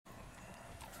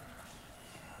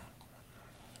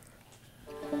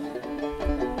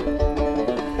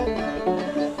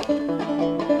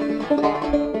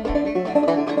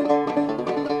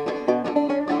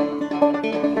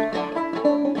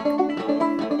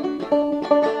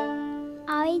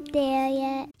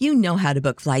know how to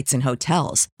book flights and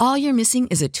hotels. All you're missing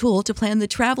is a tool to plan the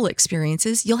travel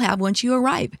experiences you'll have once you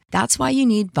arrive. That's why you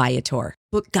need Viator.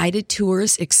 Book guided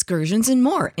tours, excursions, and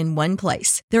more in one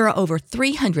place. There are over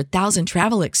 300,000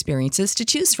 travel experiences to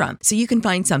choose from, so you can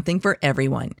find something for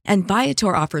everyone. And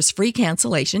Viator offers free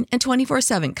cancellation and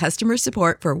 24/7 customer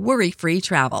support for worry-free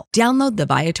travel. Download the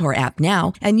Viator app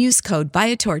now and use code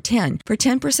Viator10 for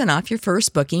 10% off your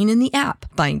first booking in the app.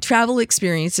 Find travel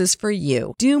experiences for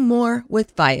you. Do more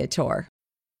with Viator.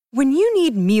 When you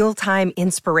need mealtime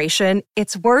inspiration,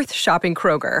 it's worth shopping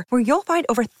Kroger, where you'll find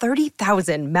over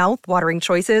 30,000 mouth-watering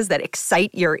choices that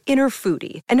excite your inner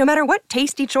foodie. And no matter what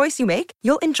tasty choice you make,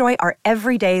 you'll enjoy our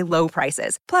everyday low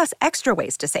prices, plus extra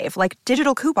ways to save, like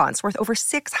digital coupons worth over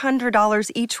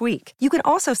 $600 each week. You can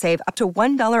also save up to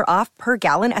 $1 off per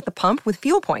gallon at the pump with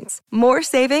fuel points. More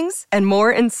savings and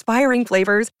more inspiring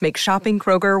flavors make shopping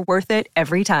Kroger worth it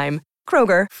every time.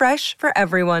 Kroger, fresh for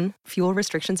everyone. Fuel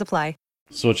restrictions apply.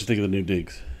 So what you think of the new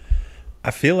digs?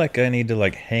 I feel like I need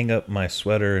to hang up my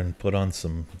sweater and put on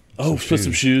some put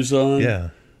some shoes on.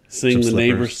 Yeah. Sing some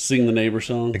sing the neighbor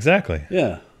song. Exactly.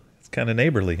 Yeah. It's kind of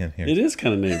neighborly in here. It is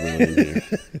kind of neighborly in here.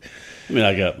 I mean,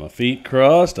 I got my feet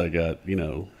crossed. I got,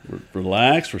 we're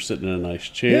relaxed. We're sitting in a nice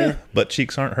chair. Yeah. Butt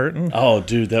cheeks aren't hurting. Oh,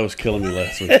 dude, that was killing me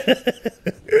last week.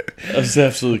 That was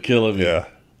absolutely killing me. Yeah.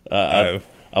 I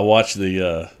watched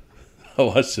the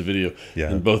video,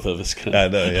 and both of us kind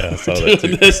of I saw that too.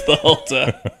 doing this the whole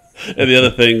time. And the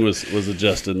other thing was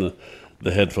adjusting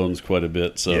the headphones quite a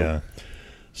bit. So, yeah.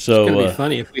 So it's going to be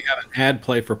funny if we have an ad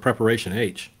play for Preparation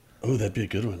H. Oh, that'd be a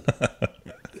good one.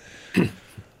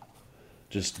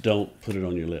 Just don't put it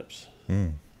on your lips.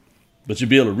 But you'd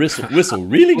be able to whistle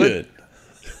really good.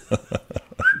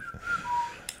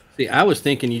 See, I was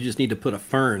thinking you just need to put a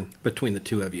fern between the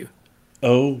two of you.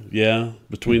 Oh, yeah,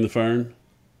 between the fern.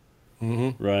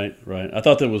 Mm-hmm. Right. I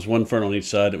thought there was one fern on each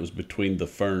side. It was between the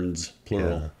ferns,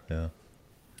 plural. Yeah.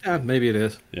 Maybe it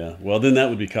is. Yeah. Well, then that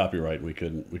would be copyright. We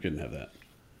couldn't have that.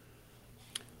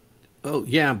 Oh,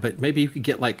 yeah, but maybe you could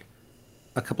get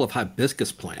a couple of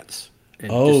hibiscus plants.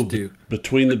 And Oh, just do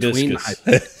between the biscuits.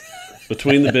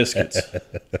 Between the biscuits.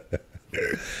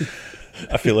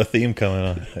 I feel a theme coming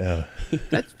on. Yeah.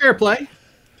 That's fair play.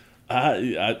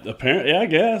 Apparently, I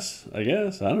guess. I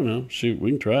don't know. Shoot,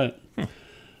 we can try it.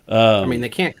 I mean, they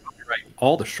can't copyright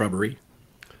all the shrubbery.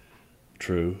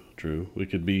 True. We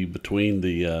could be between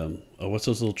the what's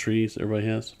those little trees everybody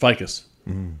has? Ficus.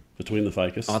 Between the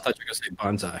ficus. Oh, I thought you were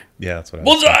going to say bonsai. Yeah, that's what I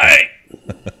was Bonsai!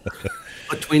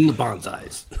 Between the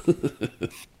bonsais.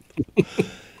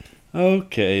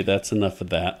 Okay, that's enough of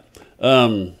that.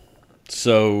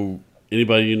 So,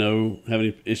 anybody have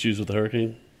any issues with the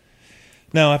hurricane?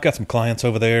 No, I've got some clients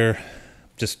over there.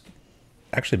 Just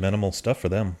actually minimal stuff for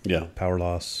them. Yeah. Power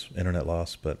loss, internet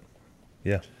loss, but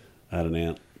yeah. I had an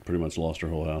aunt pretty much lost her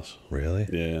whole house. Really?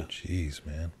 Yeah. Jeez,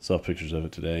 man. Saw pictures of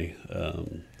it today.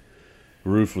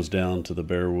 Roof was down to the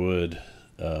bare wood.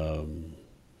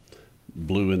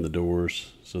 Blew in the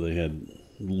doors, so they had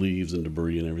leaves and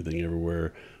debris and everything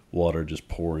everywhere. Water just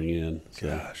pouring in. So,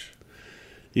 gosh.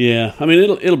 Yeah, I mean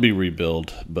it'll be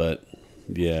rebuilt, but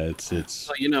yeah, it's.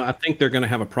 So, I think they're going to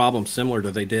have a problem similar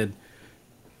to they did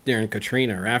during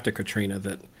Katrina or after Katrina,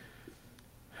 that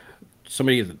so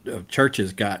many of the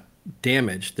churches got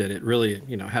damaged that it really,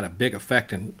 had a big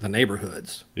effect in the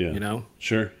neighborhoods. Yeah.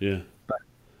 Sure. Yeah.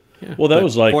 Yeah. Well, that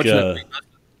was like fortunately,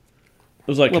 it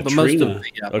was like but most Katrina. of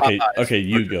the, Okay, Popeyes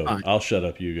you are go. fine. I'll shut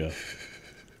up. You go.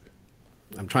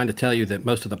 I'm trying to tell you that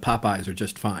most of the Popeyes are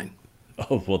just fine.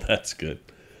 Oh, well, that's good.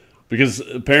 Because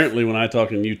apparently when I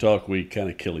talk and you talk, we kind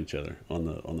of kill each other on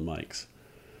the mics.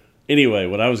 Anyway,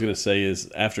 what I was going to say is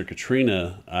after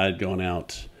Katrina, I had gone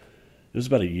out, it was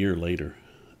about a year later,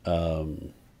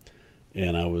 and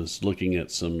I was looking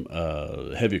at some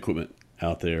heavy equipment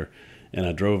out there, and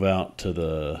I drove out to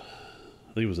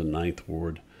I think it was the 9th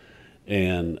Ward,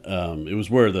 and it was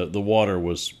where the water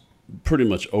was pretty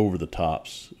much over the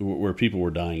tops, where people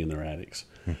were dying in their attics.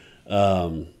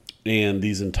 And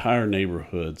these entire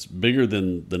neighborhoods, bigger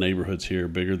than the neighborhoods here,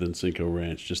 bigger than Cinco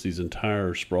Ranch, just these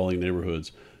entire sprawling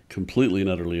neighborhoods, completely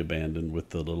and utterly abandoned with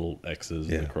the little X's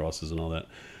and the crosses and all that.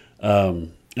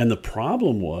 And the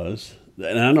problem was,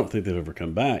 and I don't think they've ever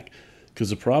come back,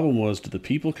 because the problem was, do the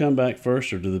people come back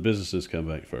first or do the businesses come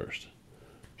back first?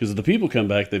 Because if the people come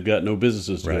back, they've got no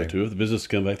businesses to go to. If the businesses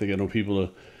come back, they've got no people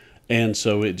to... And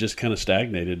so it just kind of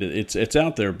stagnated. It's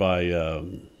out there by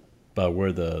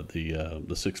where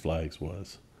the Six Flags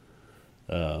was.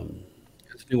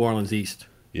 It's New Orleans East.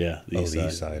 Yeah, the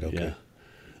east side. Okay.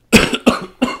 Yeah.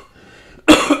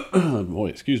 Boy,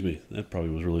 excuse me. That probably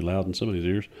was really loud in somebody's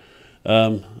ears.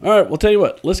 All right, well, tell you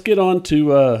what. Let's get on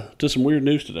to some weird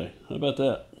news today. How about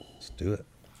that? Let's do it.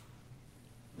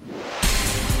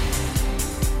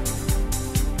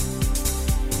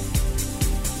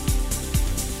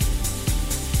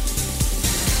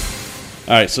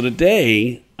 All right, so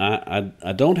today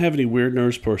I don't have any weird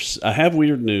news. I have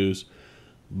weird news,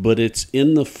 but it's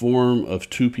in the form of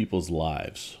two people's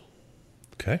lives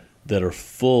Okay. that are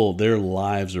full. Their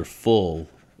lives are full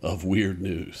of weird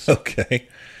news. Okay.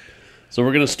 So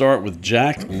we're going to start with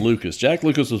Jack Lucas. Jack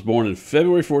Lucas was born on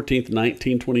February 14th,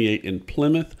 1928 in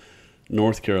Plymouth,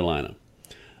 North Carolina.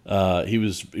 He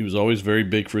was always very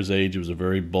big for his age. He was a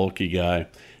very bulky guy,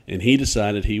 and he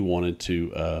decided he wanted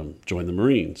to join the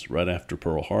Marines right after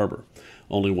Pearl Harbor.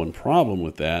 Only one problem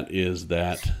with that is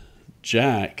that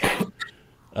Jack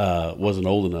wasn't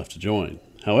old enough to join.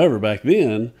 However, back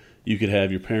then, you could have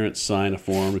your parents sign a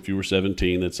form. If you were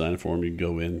 17, they'd sign a form. You could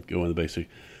go in the basic.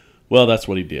 Well, that's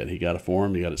what he did. He got a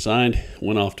form, he got it signed,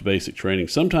 went off to basic training.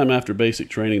 Sometime after basic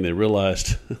training, they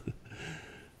realized,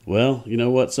 well, you know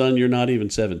what, son, you're not even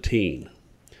 17,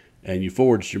 and you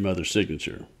forged your mother's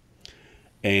signature.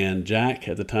 And Jack,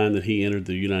 at the time that he entered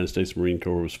the United States Marine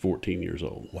Corps, was 14 years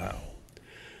old. Wow.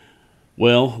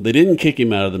 Well, they didn't kick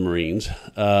him out of the Marines.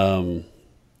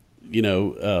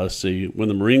 See, when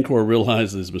the Marine Corps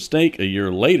realized his mistake a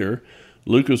year later,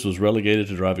 Lucas was relegated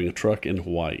to driving a truck in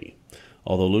Hawaii.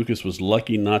 Although Lucas was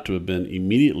lucky not to have been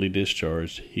immediately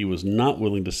discharged, he was not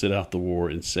willing to sit out the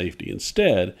war in safety.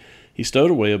 Instead, he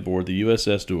stowed away aboard the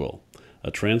USS Duel,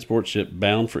 a transport ship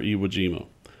bound for Iwo Jima.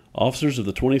 Officers of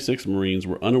the 26th Marines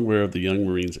were unaware of the young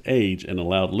Marine's age and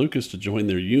allowed Lucas to join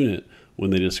their unit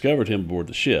when they discovered him aboard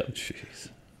the ship. Jeez.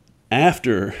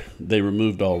 After they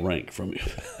removed all rank from him.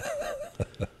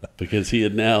 Because he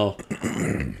had now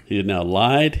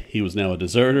lied, he was now a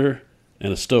deserter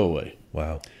and a stowaway.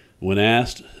 Wow. When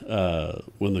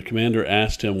the commander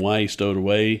asked him why he stowed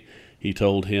away, he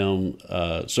told him,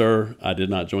 "Sir, I did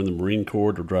not join the Marine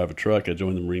Corps to drive a truck. I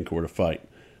joined the Marine Corps to fight.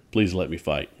 Please let me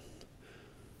fight."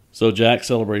 So Jack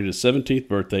celebrated his 17th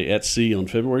birthday at sea on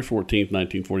February 14th,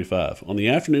 1945. On the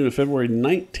afternoon of February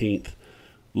 19th,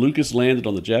 Lucas landed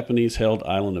on the Japanese-held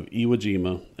island of Iwo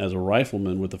Jima as a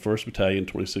rifleman with the 1st Battalion,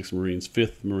 26th Marines,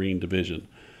 5th Marine Division.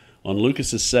 On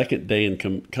Lucas's second day in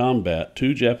combat,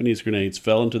 2 Japanese grenades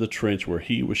fell into the trench where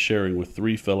he was sharing with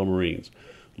 3 fellow Marines.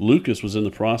 Lucas was in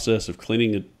the process of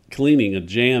cleaning a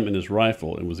jam in his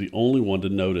rifle and was the only one to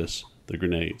notice the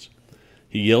grenades.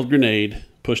 He yelled "grenade,"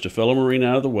 pushed a fellow Marine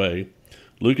out of the way.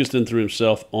 Lucas then threw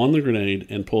himself on the grenade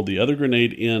and pulled the other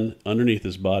grenade in underneath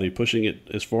his body, pushing it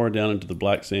as far down into the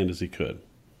black sand as he could.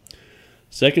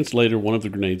 Seconds later, one of the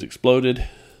grenades exploded,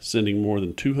 sending more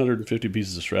than 250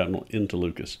 pieces of shrapnel into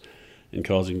Lucas and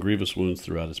causing grievous wounds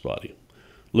throughout his body.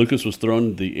 Lucas was thrown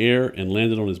into the air and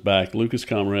landed on his back. Lucas'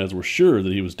 comrades were sure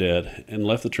that he was dead and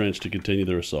left the trench to continue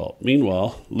their assault.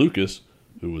 Meanwhile, Lucas,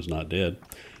 who was not dead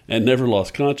and never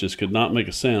lost conscience, could not make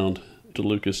a sound to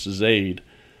Lucas's aid,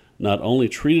 not only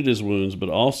treated his wounds, but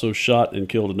also shot and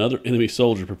killed another enemy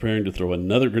soldier preparing to throw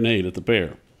another grenade at the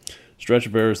pair. Stretcher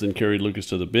bearers then carried Lucas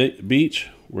to the beach,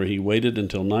 where he waited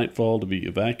until nightfall to be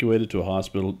evacuated to a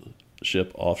hospital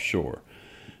ship offshore.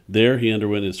 There, he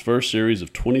underwent his first series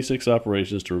of 26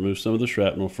 operations to remove some of the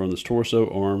shrapnel from his torso,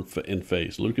 arm, and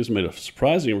face. Lucas made a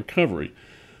surprising recovery,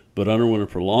 but underwent a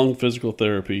prolonged physical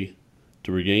therapy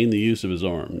to regain the use of his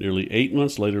arm. Nearly 8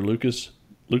 months later,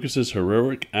 Lucas's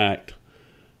heroic act,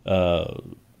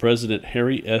 President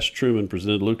Harry S. Truman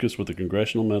presented Lucas with the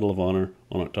Congressional Medal of Honor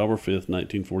on October 5th,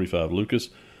 1945. Lucas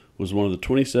was one of the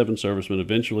 27 servicemen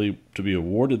eventually to be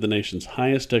awarded the nation's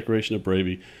highest decoration of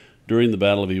bravery during the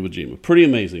Battle of Iwo Jima. Pretty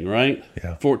amazing, right?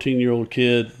 Yeah. 14-year-old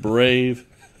kid, brave,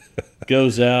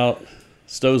 goes out,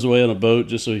 stows away on a boat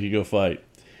just so he could go fight.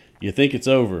 You think it's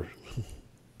over,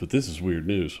 but this is weird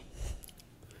news.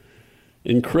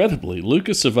 Incredibly,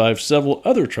 Lucas survived several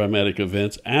other traumatic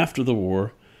events after the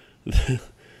war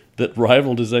that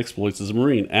rivaled his exploits as a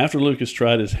Marine. After Lucas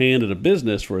tried his hand at a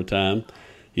business for a time,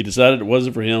 he decided it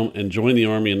wasn't for him and joined the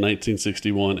Army in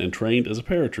 1961 and trained as a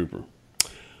paratrooper.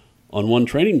 On one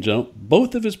training jump,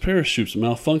 both of his parachutes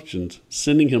malfunctioned,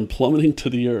 sending him plummeting to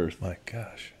the earth. My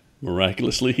gosh.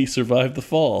 Miraculously, he survived the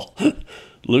fall.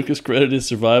 Lucas credited his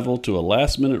survival to a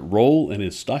last-minute roll and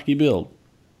his stocky build.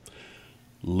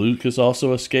 Lucas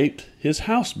also escaped his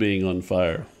house being on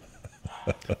fire,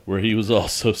 where he was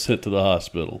also sent to the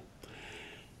hospital.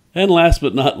 And last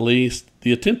but not least,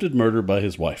 the attempted murder by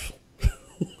his wife.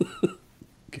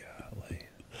 Golly.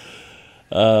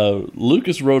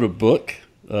 Lucas wrote a book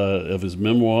of his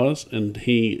memoirs, and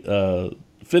he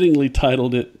fittingly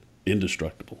titled it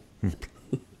Indestructible.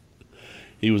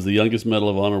 He was the youngest Medal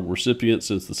of Honor recipient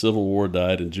since the Civil War.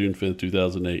 Died in June 5th,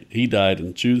 2008. He died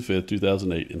in June 5th,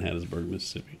 2008 in Hattiesburg,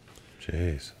 Mississippi.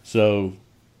 Jeez. So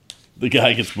the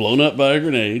guy gets blown up by a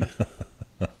grenade,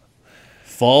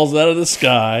 falls out of the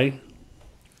sky,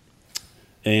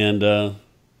 and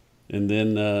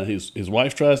then his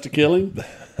wife tries to kill him,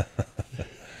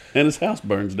 and his house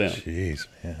burns down. Jeez,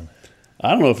 man.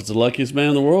 I don't know if it's the luckiest man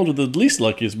in the world or the least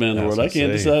luckiest man in the world. I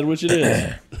can't decide which it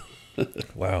is.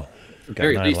 Wow. At the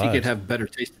very least, he could have better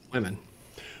taste in women.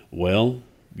 Well,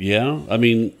 yeah. I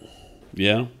mean,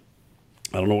 yeah.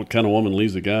 I don't know what kind of woman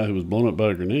leaves a guy who was blown up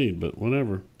by a grenade, but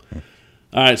whatever. All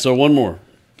right, so one more.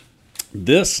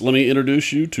 Let me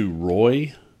introduce you to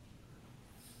Roy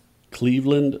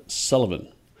Cleveland Sullivan.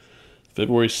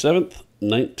 February 7th,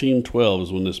 1912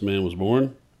 is when this man was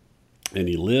born, and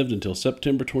he lived until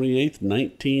September 28th,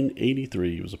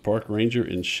 1983. He was a park ranger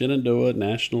in Shenandoah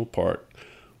National Park.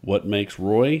 What makes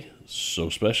Roy so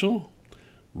special?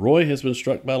 Roy has been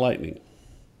struck by lightning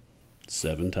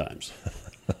 7 times.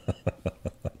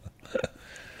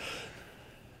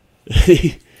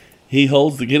 He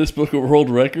holds the Guinness Book of World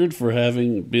Record for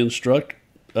having been struck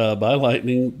by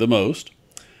lightning the most.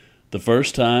 The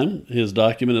first time his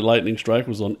documented lightning strike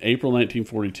was on April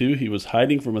 1942. He was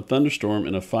hiding from a thunderstorm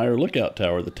in a fire lookout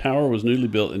tower. The tower was newly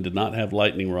built and did not have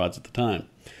lightning rods at the time.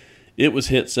 It was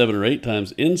hit 7 or 8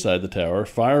 times inside the tower.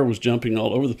 Fire was jumping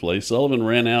all over the place. Sullivan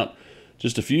ran out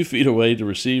just a few feet away to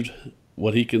receive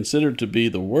what he considered to be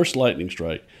the worst lightning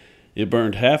strike. It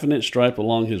burned half an inch stripe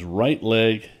along his right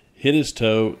leg, hit his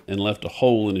toe, and left a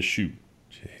hole in his shoe.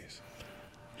 Jeez.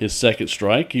 His second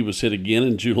strike, he was hit again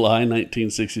in July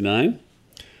 1969.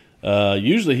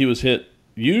 Usually he was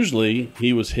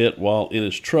hit while in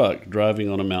his truck driving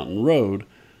on a mountain road.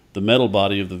 The metal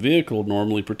body of the vehicle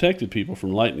normally protected people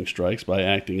from lightning strikes by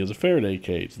acting as a Faraday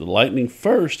cage. The lightning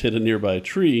first hit a nearby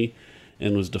tree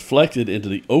and was deflected into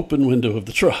the open window of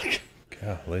the truck.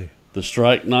 Golly. The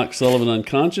strike knocked Sullivan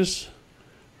unconscious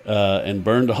and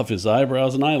burned off his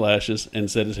eyebrows and eyelashes and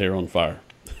set his hair on fire.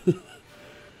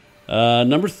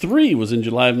 Number 3 was in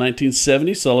July of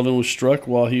 1970. Sullivan was struck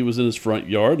while he was in his front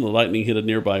yard, and the lightning hit a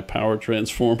nearby power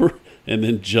transformer and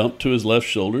then jumped to his left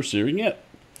shoulder, searing it.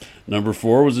 Number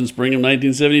 4 was in spring of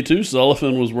 1972.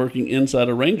 Sullivan was working inside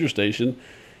a ranger station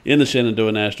in the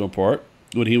Shenandoah National Park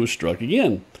when he was struck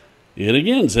again. It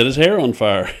again set his hair on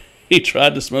fire. He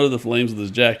tried to smother the flames with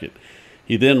his jacket.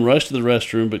 He then rushed to the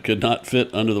restroom but could not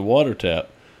fit under the water tap,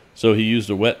 so he used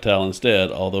a wet towel instead.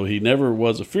 Although he never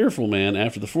was a fearful man,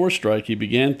 after the 4th strike, he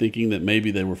began thinking that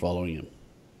maybe they were following him.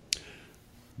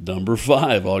 Number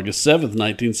 5, August 7th,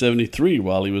 1973.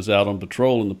 While he was out on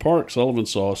patrol in the park, Sullivan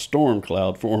saw a storm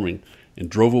cloud forming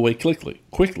and drove away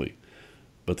quickly.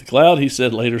 But the cloud, he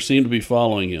said later, seemed to be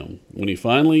following him. When he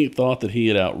finally thought that he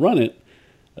had outrun it,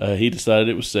 he decided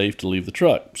it was safe to leave the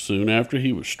truck. Soon after,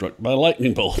 he was struck by a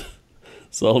lightning bolt.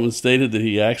 Sullivan stated that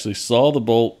he actually saw the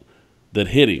bolt that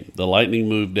hit him. The lightning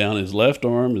moved down his left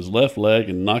arm, his left leg,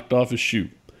 and knocked off his shoe.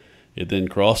 It then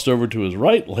crossed over to his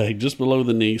right leg, just below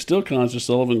the knee. Still conscious,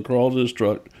 Sullivan crawled in his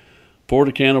truck, poured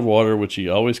a can of water, which he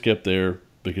always kept there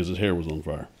because his hair was on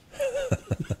fire.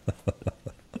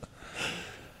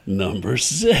 Number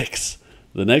 6.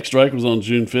 The next strike was on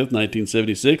June 5th,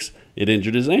 1976. It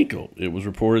injured his ankle. It was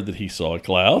reported that he saw a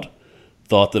cloud,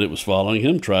 thought that it was following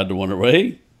him, tried to run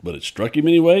away, but it struck him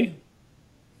anyway,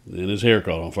 and his hair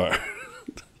caught on fire.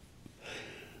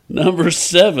 Number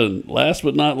 7, last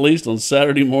but not least, on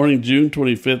Saturday morning, June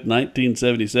 25th,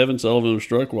 1977, Sullivan was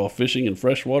struck while fishing in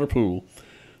freshwater pool.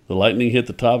 The lightning hit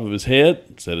the top of his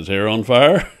head, set his hair on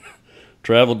fire,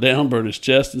 traveled down, burned his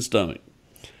chest and stomach.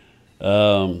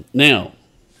 Now,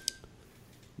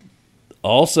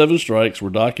 all 7 strikes were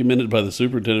documented by the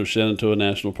superintendent of Shenandoah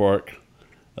National Park.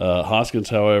 Hoskins,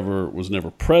 however, was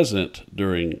never present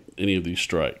during any of these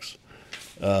strikes.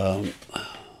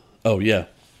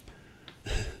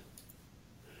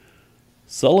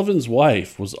 Sullivan's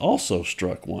wife was also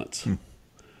struck once.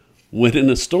 When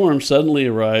a storm suddenly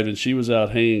arrived and she was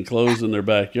out hanging clothes in their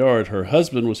backyard, her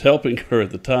husband was helping her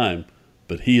at the time,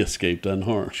 but he escaped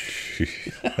unharmed.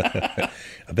 I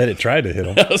bet it tried to hit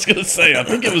him. I was going to say, I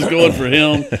think it was going for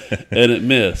him, and it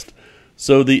missed.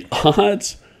 So the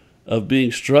odds of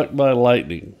being struck by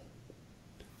lightning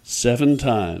 7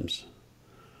 times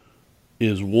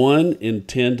is 1 in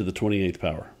 10 to the 28th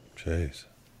power. Jeez.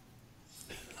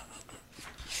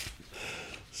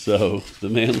 So the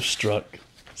man was struck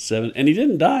 7, and he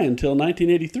didn't die until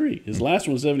 1983. His last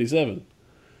one was 77.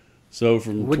 So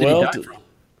from what 12 did he die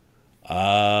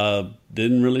from?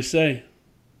 Didn't really say.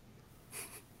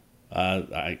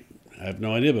 I have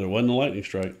no idea, but it wasn't a lightning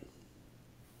strike.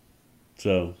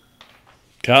 So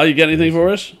Kyle, you got anything for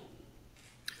us?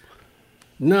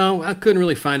 No, I couldn't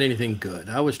really find anything good.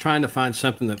 I was trying to find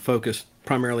something that focused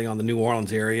primarily on the New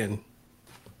Orleans area and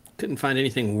couldn't find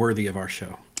anything worthy of our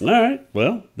show. All right.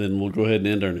 Well, then we'll go ahead and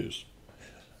end our news.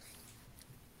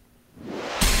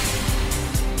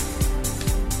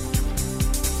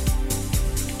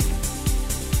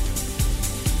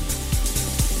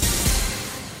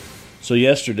 So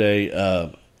yesterday,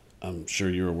 I'm sure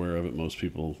you're aware of it. Most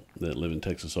people that live in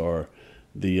Texas are.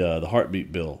 The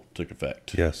heartbeat bill took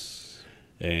effect. Yes.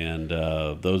 And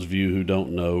those of you who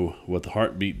don't know what the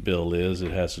heartbeat bill is,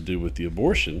 it has to do with the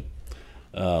abortion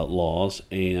laws.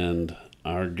 And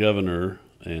our governor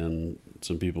and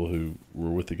some people who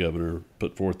were with the governor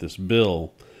put forth this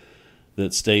bill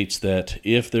that states that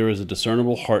if there is a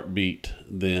discernible heartbeat,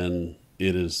 then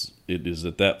it is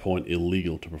at that point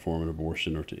illegal to perform an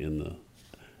abortion or to end the.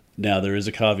 Now there is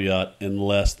a caveat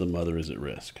unless the mother is at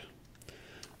risk,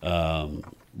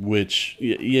 which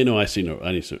I see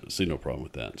no problem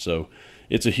with that. So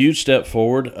it's a huge step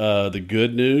forward. The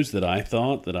good news that I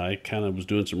thought that I kind of was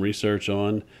doing some research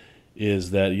on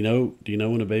is that do you know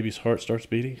when a baby's heart starts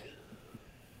beating?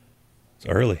 It's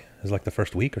early. It's like the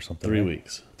first week or something. 3 right?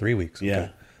 weeks. 3 weeks. Okay. Yeah,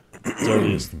 as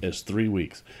early as 3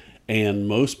 weeks. And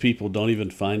most people don't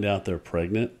even find out they're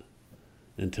pregnant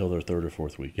until their third or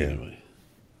fourth week anyway.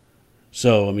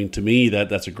 So, I mean, to me,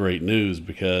 that's a great news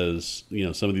because,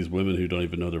 some of these women who don't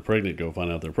even know they're pregnant go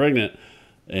find out they're pregnant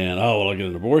and, I'll get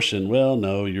an abortion. Well,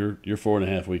 no, you're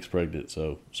 4.5 weeks pregnant.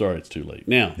 So, sorry, it's too late.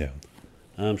 Now,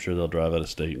 I'm sure they'll drive out of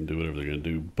state and do whatever they're going to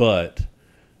do. But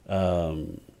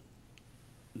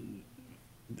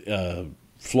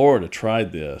Florida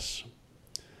tried this.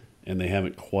 And they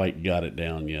haven't quite got it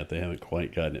down yet. They haven't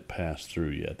quite gotten it passed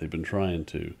through yet. They've been trying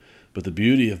to. But the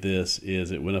beauty of this is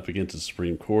it went up against the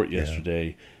Supreme Court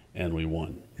yesterday, and we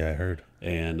won. Yeah, I heard.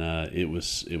 And it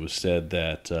was said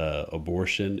that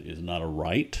abortion is not a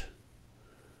right,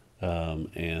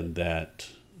 and that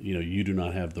you do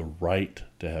not have the right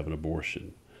to have an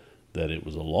abortion. That it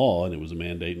was a law and it was a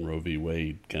mandate, and Roe v.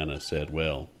 Wade kind of said,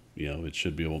 well, it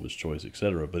should be a woman's choice,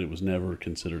 etc. But it was never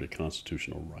considered a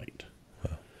constitutional right.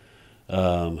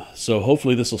 So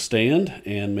hopefully this will stand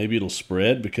and maybe it'll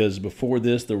spread because before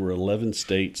this there were 11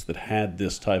 states that had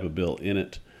this type of bill in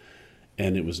it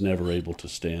and it was never able to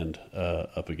stand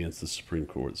up against the Supreme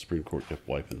Court. The Supreme Court kept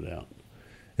wiping it out.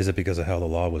 Is it because of how the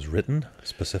law was written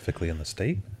specifically in the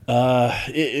state?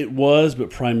 It was, but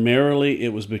primarily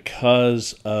it was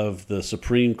because of the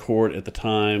Supreme Court at the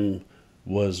time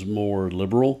was more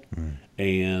liberal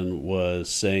and was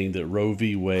saying that Roe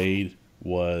v. Wade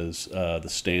was the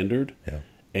standard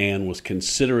and was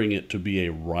considering it to be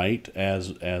a right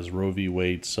as Roe v.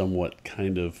 Wade somewhat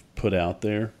kind of put out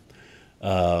there.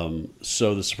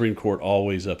 So the Supreme Court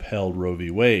always upheld Roe v.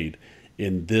 Wade.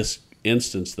 In this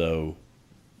instance, though,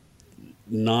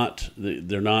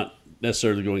 they're not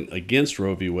necessarily going against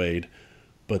Roe v. Wade,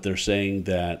 but they're saying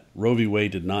that Roe v.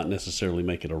 Wade did not necessarily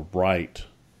make it a right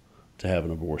to have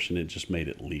an abortion. It just made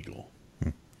it legal.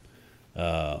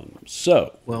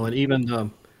 And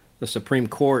even the Supreme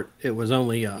Court, it was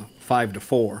only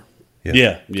 5-4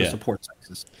 to support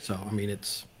Texas. So I mean,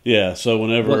 it's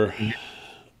so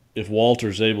if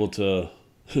Walter's able to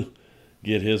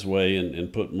get his way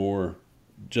and put more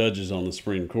judges on the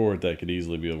Supreme Court, that could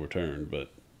easily be overturned.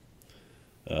 But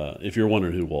if you're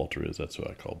wondering who Walter is, that's who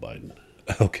I call Biden.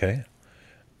 Okay.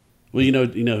 Well, you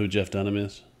know who Jeff Dunham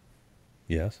is?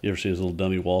 Yes. You ever see his little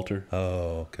dummy Walter?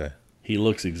 Oh, okay. He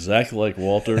looks exactly like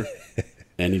Walter,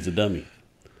 and he's a dummy.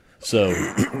 So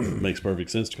it makes perfect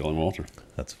sense to call him Walter.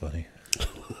 That's funny.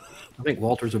 I think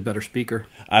Walter's a better speaker.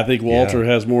 I think Walter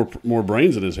has more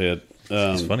brains in his head.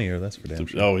 He's funnier, that's for damn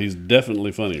sure. Oh, he's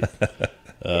definitely funnier.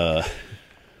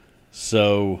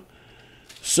 So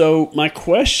my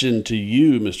question to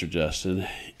you, Mr. Justin,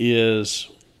 is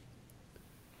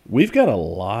we've got a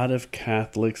lot of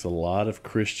Catholics, a lot of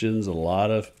Christians, a lot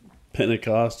of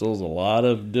Pentecostals, a lot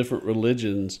of different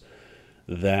religions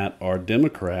that are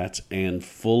Democrats and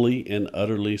fully and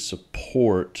utterly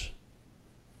support.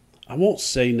 I won't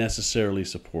say necessarily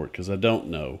support because I don't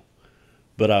know,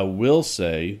 but I will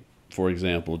say, for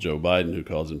example, Joe Biden, who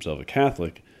calls himself a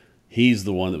Catholic, he's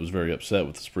the one that was very upset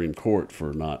with the Supreme Court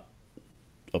for not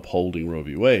upholding Roe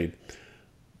v. Wade.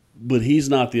 But he's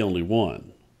not the only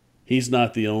one. He's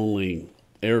not the only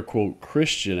air quote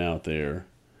Christian out there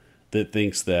that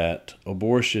thinks that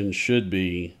abortion should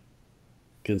be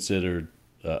considered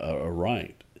a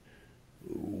right.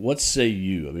 What say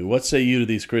you? I mean, what say you to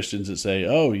these Christians that say,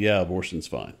 oh, yeah, abortion's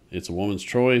fine. It's a woman's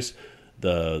choice.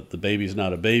 The baby's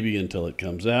not a baby until it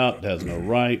comes out. It has no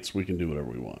rights. We can do whatever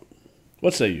we want.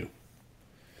 What say you?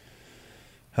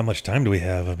 How much time do we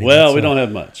have? I mean, Well, we don't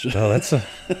have much. Oh, that's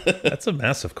a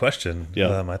massive question.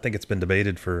 Yeah. I think it's been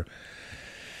debated for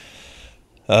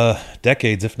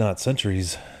decades, if not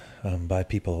centuries, by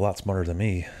people a lot smarter than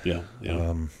me. Yeah.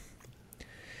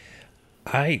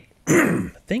 I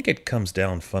think it comes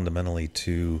down fundamentally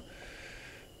to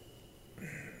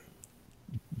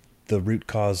the root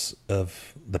cause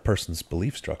of the person's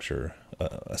belief structure,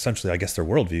 essentially, I guess, their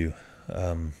worldview,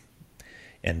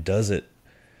 and does it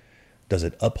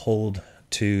uphold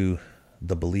to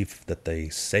the belief that they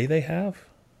say they have,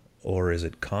 or is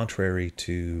it contrary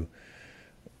to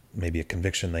maybe a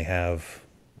conviction they have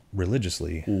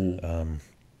religiously?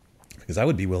 Because I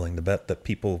would be willing to bet that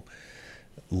people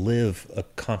live a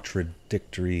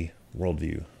contradictory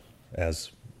worldview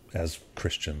as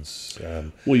Christians.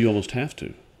 Well, you almost have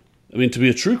to. I mean, to be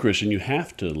a true Christian, you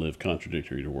have to live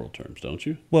contradictory to world terms, don't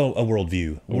you? Well, a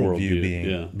worldview.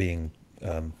 Worldview, being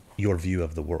your view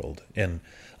of the world. And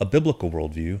a biblical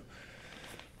worldview,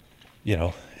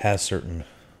 has certain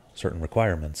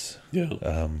requirements.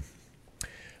 Yeah.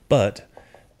 But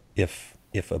if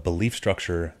a belief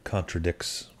structure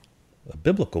contradicts a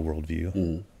biblical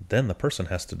worldview, then the person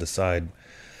has to decide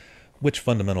which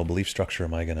fundamental belief structure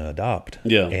am I going to adopt.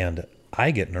 Yeah. And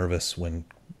I get nervous when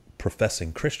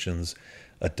professing Christians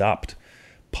adopt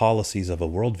policies of a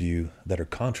worldview that are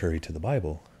contrary to the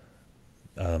Bible,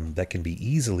 that can be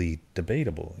easily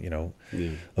debatable,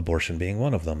 abortion being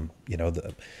one of them.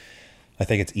 I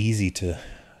think it's easy to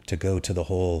go to the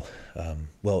whole,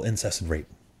 incest and rape.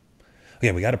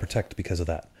 Yeah, we got to protect because of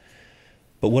that.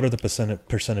 But what are the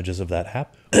percentages of that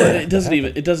happen? Well, it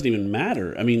doesn't even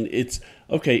matter. I mean, it's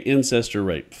okay, incest or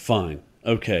rape, fine.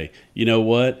 Okay, you know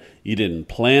what? You didn't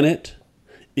plan it.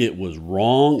 It was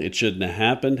wrong. It shouldn't have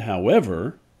happened.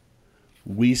 However,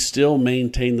 we still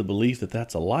maintain the belief that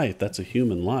that's a life. That's a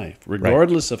human life.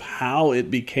 Regardless of how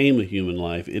it became a human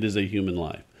life, it is a human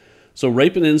life. So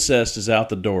rape and incest is out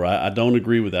the door. I don't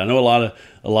agree with that. I know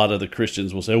a lot of the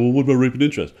Christians will say, well, what about rape and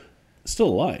incest? It's still a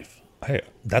life.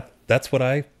 That's what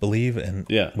I believe. And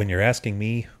when you're asking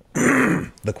me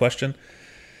the question,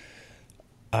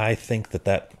 I think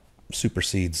that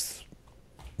supersedes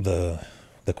the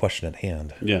question at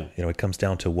hand. Yeah. It comes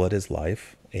down to what is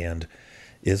life, and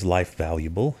is life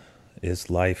valuable? Is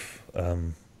life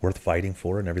worth fighting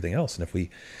for, and everything else? And if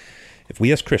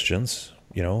we as Christians,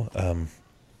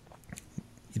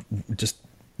 just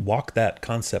walk that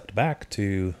concept back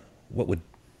to what would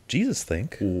Jesus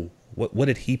think? What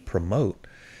did he promote?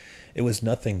 It was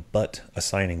nothing but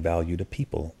assigning value to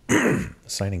people,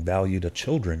 assigning value to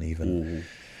children even.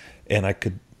 And I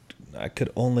could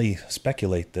only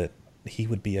speculate that he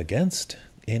would be against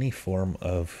any form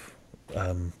of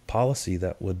policy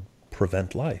that would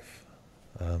prevent life.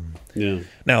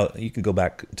 Now, you could go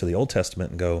back to the Old Testament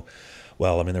and go,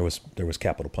 well, I mean, there was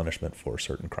capital punishment for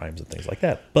certain crimes and things like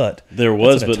that, but there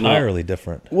was, but entirely not,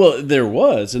 different. Well, there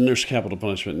was, and there's capital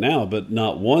punishment now, but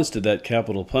not once did that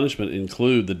capital punishment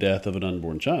include the death of an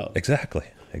unborn child. Exactly.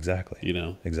 Exactly.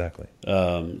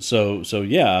 So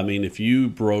yeah, I mean, if you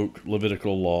broke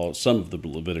Levitical law, some of the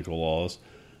Levitical laws,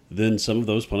 then some of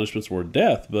those punishments were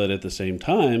death. But at the same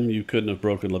time, you couldn't have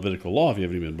broken Levitical law if you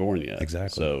haven't even been born yet.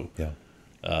 Exactly. So yeah.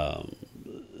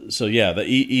 So yeah,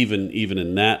 even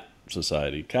in that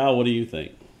society, Kyle, what do you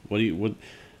think?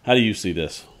 How do you see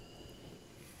this?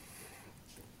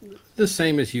 The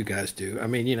same as you guys do. I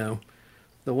mean,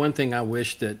 the one thing I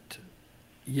wish that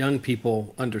young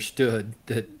people understood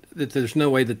that there's no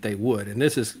way that they would, and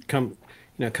this is kind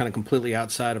of completely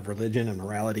outside of religion and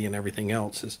morality and everything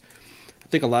else, is I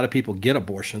think a lot of people get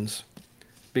abortions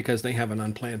because they have an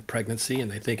unplanned pregnancy and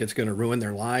they think it's going to ruin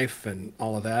their life and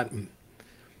all of that. And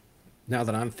now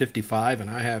that I'm 55 and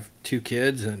I have 2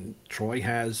 kids and Troy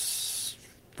has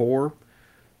 4,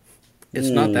 it's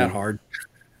not that hard.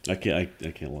 I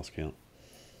can't lost count.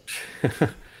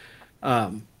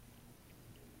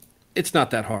 It's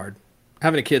not that hard.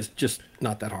 Having a kid's just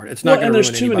not that hard. It's not going to ruin and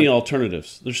there's too anybody. many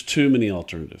alternatives. There's too many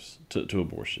alternatives to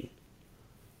abortion.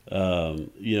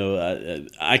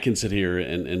 I can sit here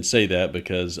and say that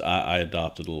because I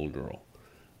adopted a little girl.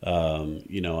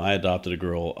 I adopted a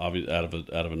girl out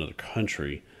of another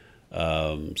country,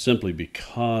 simply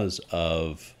because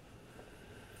of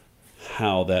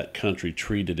how that country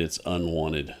treated its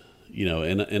unwanted.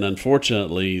 And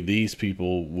unfortunately, these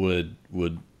people would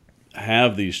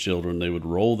have these children. They would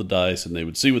roll the dice and they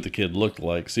would see what the kid looked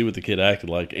like, see what the kid acted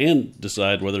like, and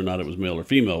decide whether or not it was male or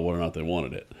female, whether or not they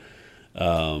wanted it.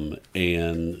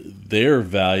 And their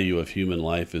value of human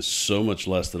life is so much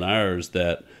less than ours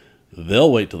that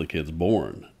they'll wait till the kid's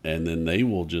born and then they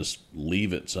will just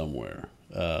leave it somewhere.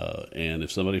 And if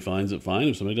somebody finds it, fine.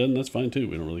 If somebody doesn't, that's fine too.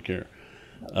 We don't really care.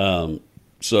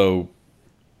 So,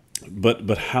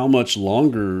 but how much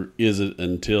longer is it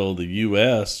until the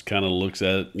U.S. kind of looks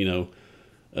at,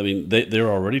 I mean,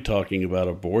 they're already talking about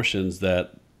abortions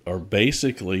that are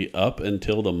basically up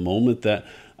until the moment that,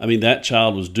 that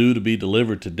child was due to be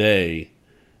delivered today,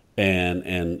 and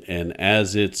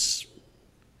as it's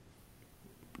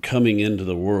coming into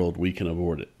the world, we can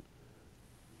abort it.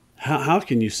 How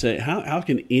can you say, how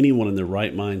can anyone in their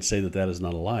right mind say that is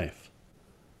not a life?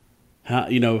 How,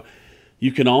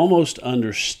 you can almost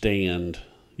understand,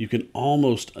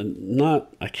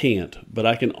 I can't, but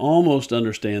I can almost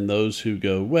understand those who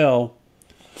go, well,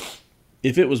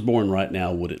 if it was born right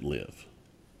now, would it live?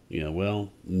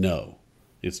 Well, no,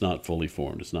 it's not fully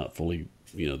formed. It's not fully,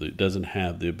 it doesn't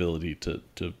have the ability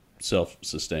to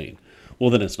self-sustain.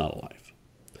 Well, then it's not a life.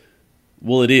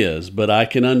 Well, it is, but I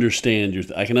can understand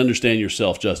your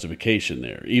self-justification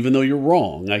there. Even though you're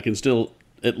wrong, I can still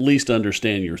at least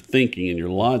understand your thinking and your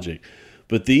logic.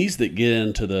 But these that get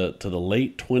into the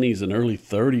late 20s and early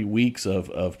 30 weeks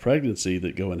of pregnancy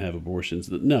that go and have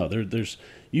abortions,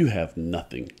 you have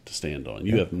nothing to stand on.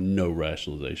 You have no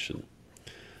rationalization.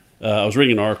 I was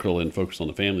reading an article in Focus on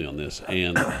the Family on this,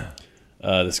 and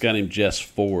this guy named Jess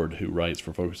Ford, who writes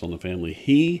for Focus on the Family,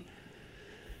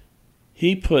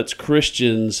 he puts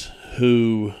Christians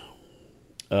who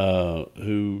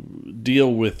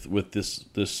deal with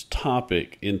this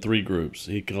topic in three groups.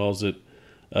 He calls it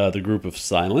the group of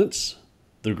silence,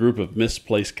 the group of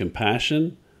misplaced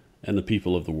compassion, and the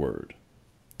people of the word.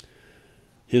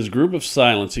 His group of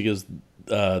silence, he goes,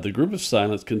 the group of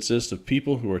silence consists of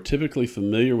people who are typically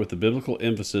familiar with the biblical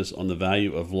emphasis on the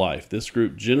value of life. This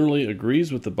group generally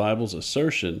agrees with the Bible's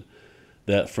assertion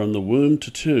that from the womb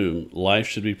to tomb, life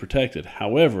should be protected.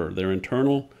 However, their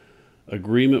internal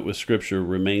agreement with Scripture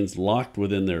remains locked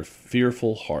within their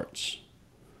fearful hearts.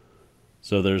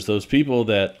 So there's those people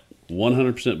that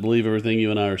 100% believe everything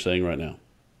you and I are saying right now,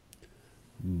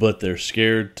 but they're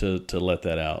scared to let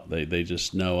that out. They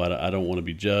just know, I don't want to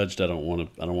be judged. I don't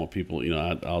want people,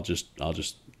 I'll just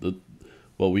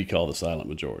what we call the silent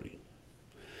majority.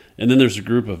 And then there's a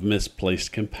group of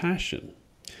misplaced compassion.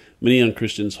 Many young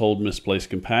Christians hold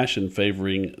misplaced compassion,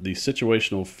 favoring the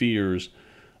situational fears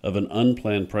of an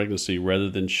unplanned pregnancy rather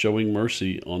than showing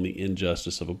mercy on the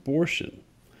injustice of abortion.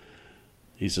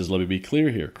 He says, let me be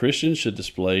clear here. Christians should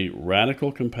display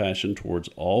radical compassion towards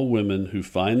all women who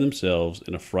find themselves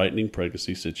in a frightening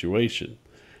pregnancy situation.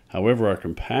 However, our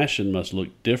compassion must look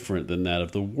different than that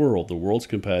of the world. The world's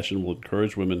compassion will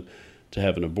encourage women to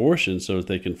have an abortion so that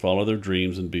they can follow their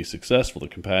dreams and be successful. The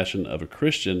compassion of a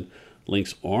Christian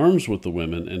links arms with the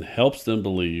women and helps them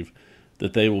believe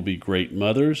that they will be great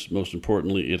mothers. Most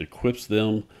importantly, it equips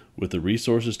them with the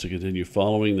resources to continue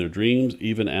following their dreams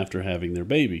even after having their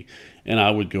baby. And I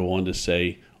would go on to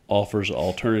say offers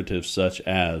alternatives such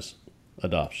as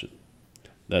adoption.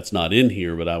 That's not in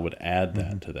here, but I would add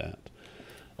that to that.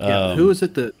 Yeah, who is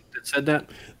it that said that?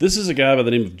 This is a guy by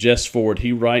the name of Jess Ford.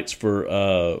 He writes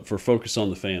for Focus on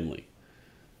the Family,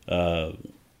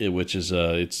 which is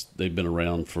they've been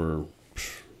around for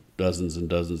dozens and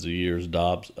dozens of years.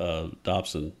 James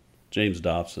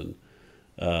Dobson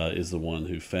is the one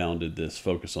who founded this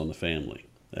Focus on the Family,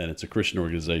 and it's a Christian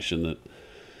organization that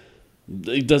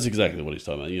he does exactly what he's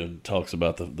talking about. Talks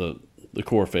about the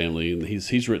core family, and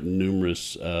he's written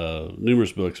numerous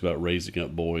books about raising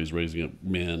up boys, raising up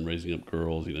men, raising up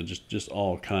girls. Just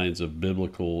all kinds of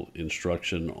biblical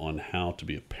instruction on how to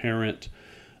be a parent,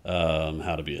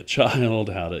 how to be a child,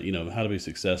 how to be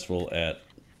successful at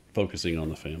focusing on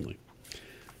the family.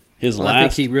 I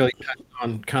think he really touched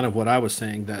on kind of what I was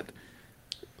saying, that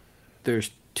there's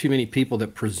too many people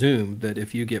that presume that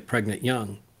if you get pregnant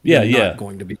young, you're not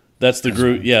going to be. That's the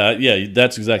group. Yeah,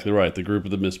 that's exactly right. The group of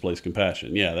the misplaced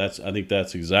compassion. Yeah, I think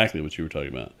that's exactly what you were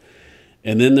talking about.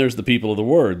 And then there's the people of the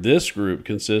word. This group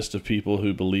consists of people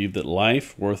who believe that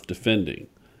life is worth defending,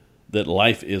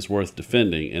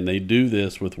 and they do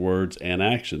this with words and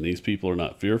action. These people are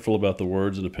not fearful about the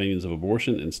words and opinions of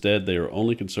abortion. Instead, they are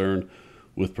only concerned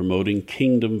with promoting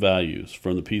kingdom values,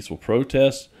 from the peaceful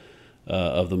protests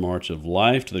of the March of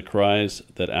Life to the cries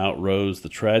that outrose the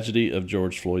tragedy of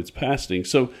George Floyd's passing.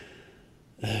 So,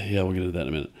 we'll get into that in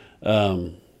a minute.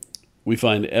 We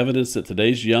find evidence that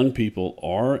today's young people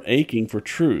are aching for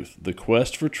truth. The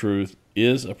quest for truth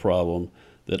is a problem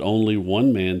that only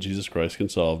one man, Jesus Christ, can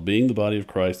solve. Being the body of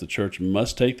Christ, the church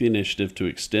must take the initiative to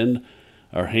extend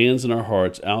our hands and our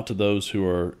hearts out to those who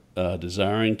are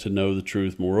desiring to know the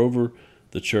truth. Moreover,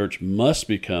 the church must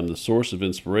become the source of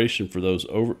inspiration for those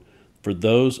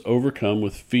overcome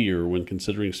with fear when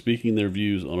considering speaking their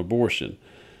views on abortion.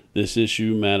 This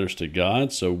issue matters to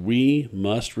God, so we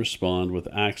must respond with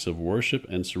acts of worship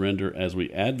and surrender as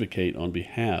we advocate on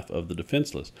behalf of the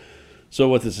defenseless. So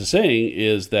what this is saying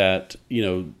is that,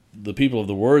 the people of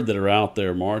the word that are out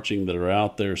there marching, that are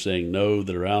out there saying no,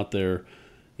 that are out there,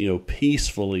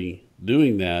 peacefully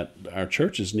doing that, our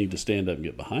churches need to stand up and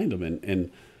get behind them.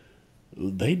 And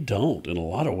they don't in a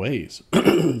lot of ways.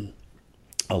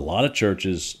 A lot of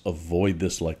churches avoid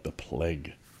this like the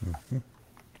plague. Mm-hmm.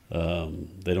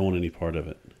 They don't want any part of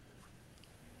it.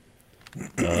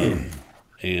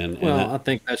 I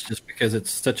think that's just because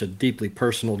it's such a deeply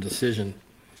personal decision.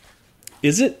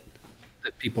 Is it?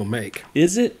 That people make.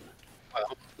 Is it?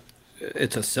 Well,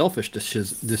 it's a selfish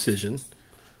decision,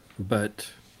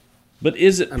 but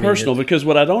is it personal? Because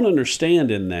what I don't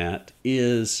understand in that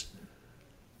is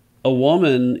a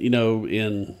woman,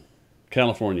 in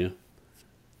California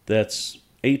that's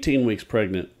 18 weeks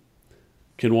pregnant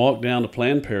can walk down to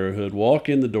Planned Parenthood, walk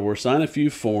in the door, sign a few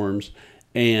forms,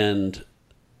 and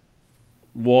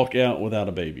walk out without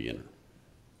a baby in her.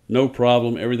 No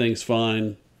problem. Everything's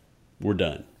fine. We're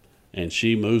done. And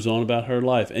she moves on about her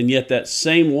life. And yet that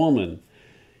same woman,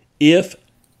 if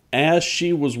as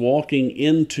she was walking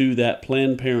into that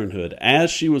Planned Parenthood,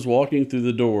 as she was walking through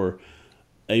the door,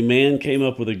 a man came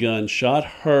up with a gun, shot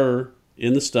her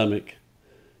in the stomach,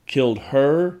 killed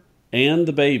her and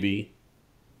the baby,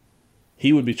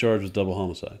 he would be charged with double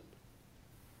homicide,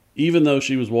 even though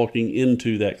she was walking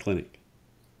into that clinic.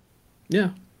 Yeah.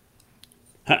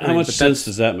 How much sense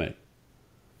does that make?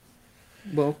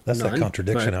 Well, that's none, that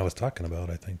contradiction I was talking about,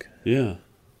 I think. Yeah.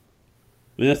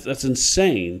 I mean, that's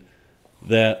insane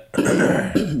that,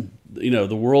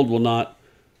 the world will not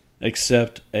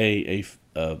accept a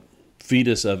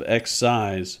fetus of X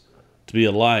size to be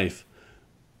a life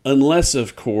unless,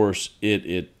 of course,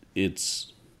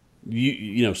 it's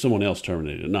someone else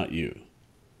terminated it, not you.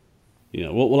 I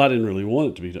didn't really want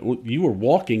it to be done. Well, you were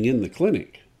walking in the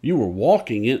clinic. You were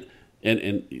walking in, and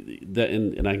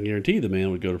I can guarantee the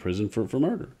man would go to prison for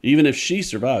murder. Even if she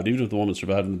survived, even if the woman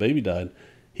survived and the baby died,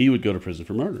 he would go to prison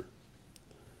for murder.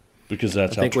 Because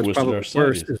that's how twisted our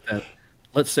society is. Is that,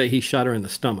 let's say he shot her in the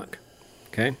stomach,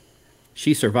 okay?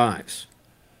 She survives.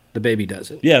 The baby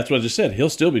doesn't. Yeah, that's what I just said. He'll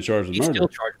still be charged with murder. He's still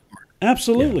charged with murder.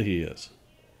 Absolutely, he is.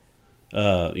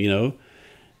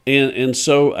 And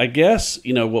so I guess,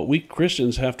 what we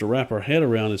Christians have to wrap our head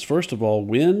around is, first of all,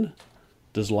 when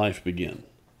does life begin?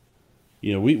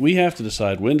 We have to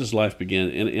decide, when does life begin?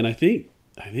 And I think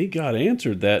God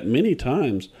answered that many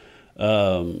times.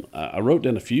 I wrote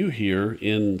down a few here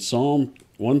in Psalm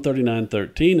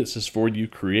 139:13. It says, "For you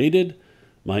created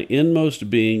my inmost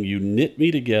being, you knit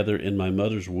me together in my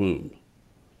mother's womb."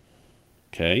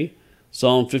 Okay.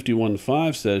 Psalm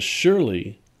 51:5 says,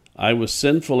 "Surely I was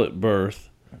sinful at birth,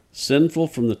 sinful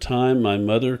from the time my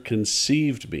mother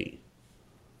conceived me."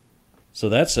 So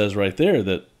that says right there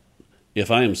that if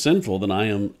I am sinful, then I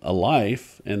am a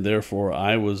life, and therefore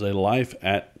I was a life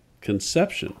at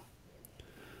conception.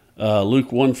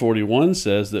 Luke 1:41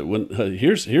 says that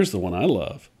here's the one I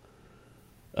love.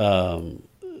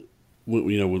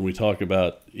 When we talk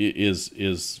about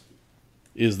is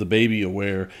the baby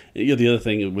aware? The other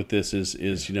thing with this is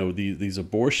these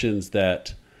abortions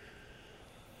that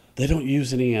they don't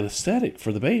use any anesthetic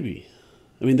for the baby.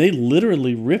 I mean, they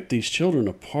literally rip these children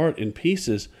apart in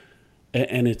pieces,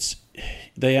 and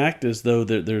they act as though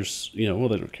there's they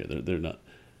don't care. They're not.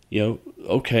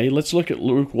 Okay, let's look at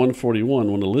Luke 1:41.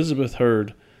 When Elizabeth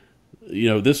heard,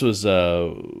 this is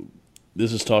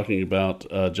talking about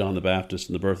John the Baptist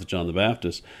and the birth of John the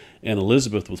Baptist, and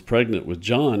Elizabeth was pregnant with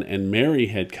John, and Mary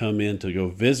had come in to go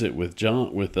visit with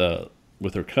John with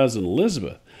her cousin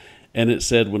Elizabeth, and it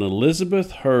said, when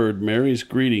Elizabeth heard Mary's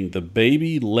greeting, the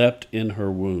baby leapt in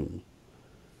her womb.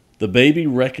 The baby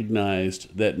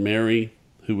recognized that Mary,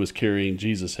 who was carrying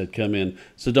Jesus, had come in.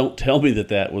 So don't tell me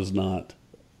that was not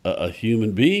a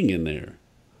human being in there.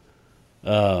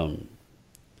 And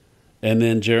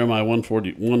then Jeremiah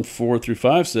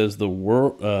 1:4-5 says, the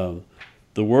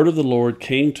word of the Lord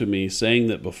came to me, saying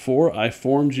that before I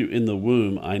formed you in the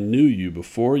womb, I knew you.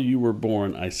 Before you were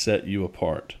born, I set you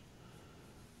apart.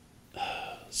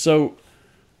 So,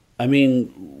 I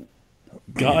mean,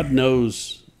 God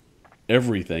knows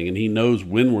everything, and he knows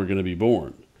when we're going to be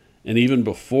born. And even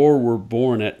before we're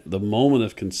born, at the moment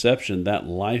of conception, that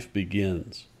life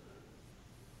begins.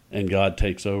 And God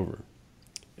takes over.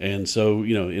 And so,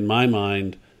 in my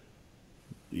mind,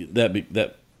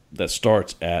 that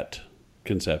starts at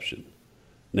conception.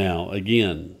 Now,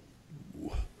 again,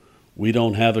 we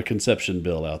don't have a conception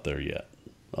bill out there yet.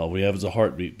 All we have is a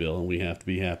heartbeat bill, and we have to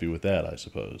be happy with that, I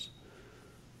suppose.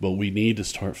 But we need to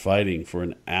start fighting for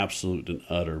an absolute and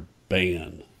utter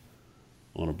ban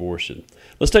on abortion.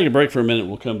 Let's take a break for a minute.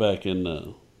 We'll come back and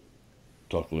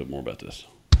talk a little bit more about this.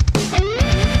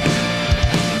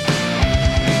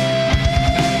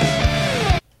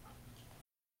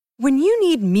 When you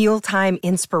need mealtime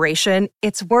inspiration,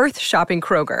 it's worth shopping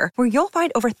Kroger, where you'll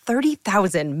find over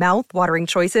 30,000 mouth-watering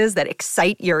choices that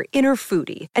excite your inner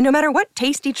foodie. And no matter what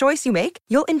tasty choice you make,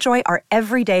 you'll enjoy our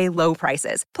everyday low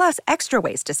prices, plus extra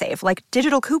ways to save, like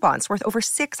digital coupons worth over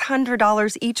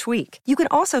 $600 each week. You can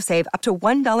also save up to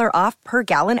 $1 off per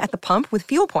gallon at the pump with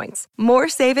fuel points. More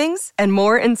savings and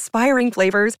more inspiring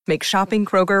flavors make shopping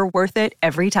Kroger worth it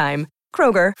every time.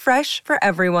 Kroger, fresh for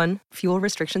everyone. Fuel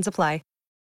restrictions apply.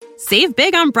 Save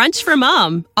big on brunch for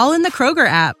mom, all in the Kroger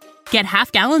app. Get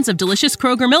half gallons of delicious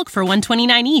Kroger milk for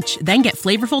 $1.29 each. Then get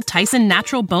flavorful Tyson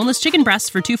natural boneless chicken breasts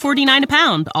for $2.49 a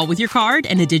pound, all with your card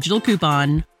and a digital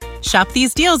coupon. Shop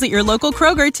these deals at your local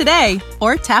Kroger today,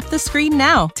 or tap the screen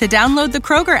now to download the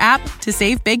Kroger app to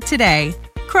save big today.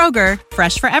 Kroger,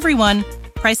 fresh for everyone.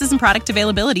 Prices and product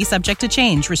availability subject to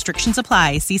change. Restrictions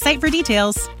apply. See site for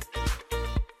details.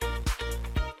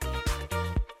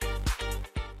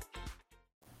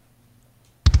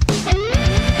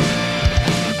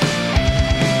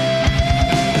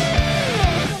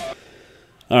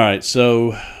 All right,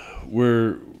 so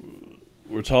we're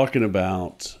talking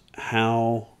about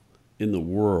how in the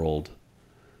world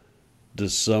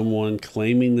does someone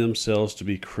claiming themselves to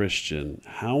be Christian,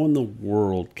 how in the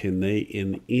world can they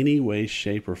in any way,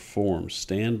 shape, or form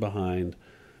stand behind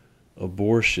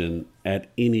abortion at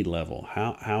any level?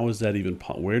 How is that even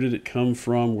possible? Where did it come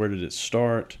from? Where did it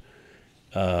start?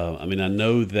 I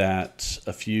know that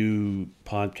a few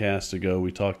podcasts ago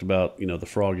we talked about, the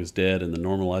frog is dead and the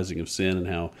normalizing of sin and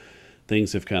how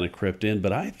things have kind of crept in.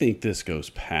 But I think this goes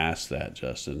past that,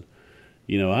 Justin.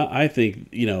 I think,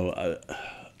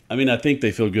 I think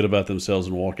they feel good about themselves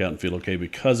and walk out and feel okay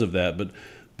because of that. But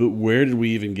where did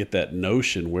we even get that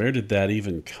notion? Where did that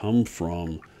even come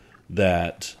from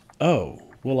that,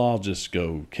 I'll just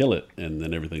go kill it and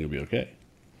then everything will be okay?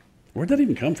 Where'd that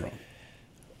even come from?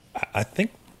 I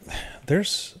think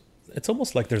it's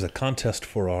almost like there's a contest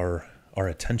for our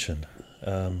attention.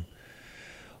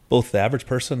 Both the average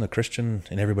person, the Christian,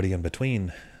 and everybody in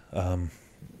between.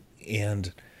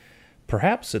 And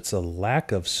perhaps it's a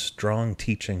lack of strong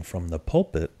teaching from the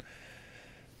pulpit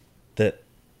that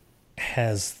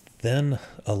has then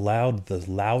allowed the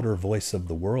louder voice of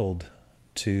the world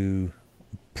to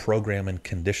program and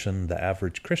condition the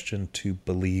average Christian to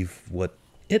believe what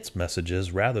its message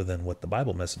is rather than what the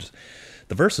Bible message is.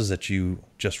 The verses that you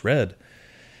just read,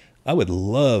 I would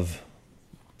love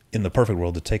in the perfect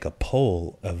world to take a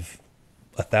poll of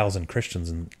 1,000 Christians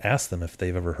and ask them if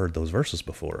they've ever heard those verses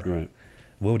before. Right.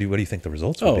 What do you think the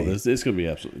results would be? It's going to be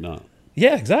absolutely not.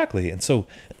 Yeah, exactly. And so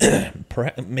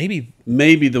maybe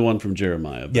the one from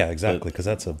Jeremiah. Yeah, exactly, because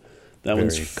that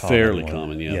one's fairly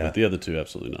common. Yeah, but the other two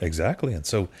absolutely not. Exactly. And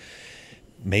so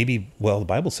maybe, the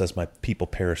Bible says my people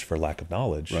perish for lack of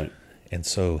knowledge. Right. And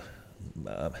so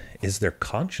is their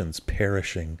conscience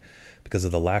perishing because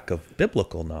of the lack of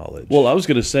biblical knowledge? Well, I was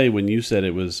going to say, when you said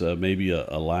it was maybe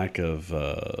a lack of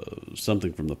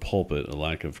something from the pulpit, a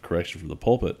lack of correction from the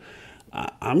pulpit,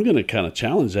 I'm going to kind of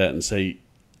challenge that and say,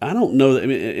 I don't know.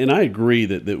 And I agree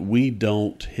that we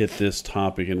don't hit this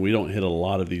topic and we don't hit a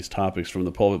lot of these topics from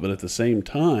the pulpit, but at the same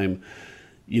time,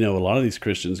 a lot of these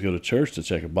Christians go to church to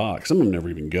check a box. Some of them never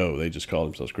even go. They just call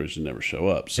themselves Christians, never show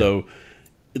up. So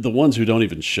the ones who don't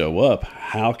even show up,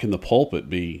 how can the pulpit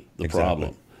be the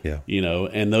problem? Yeah.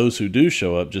 And those who do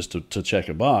show up just to check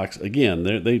a box, again,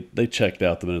 they checked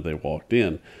out the minute they walked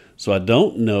in. So I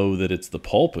don't know that it's the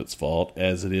pulpit's fault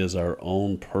as it is our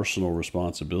own personal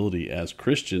responsibility as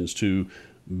Christians to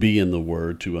be in the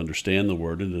Word, to understand the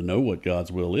Word, and to know what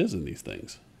God's will is in these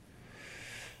things.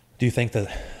 Do you think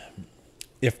that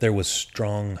if there was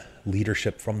strong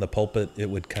leadership from the pulpit, it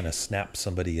would kind of snap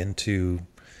somebody into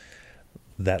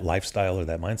that lifestyle or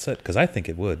that mindset? Because I think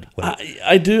it would.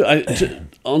 I do.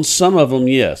 On some of them,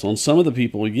 yes. On some of the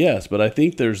people, yes. But I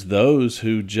think there's those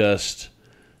who just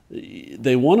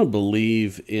they want to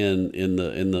believe in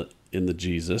the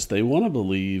Jesus. They want to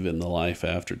believe in the life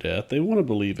after death. They want to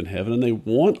believe in heaven, and they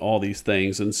want all these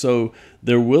things. And so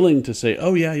they're willing to say,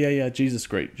 "Oh yeah, Jesus,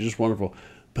 great, you're just wonderful."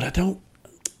 But I don't.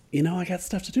 I got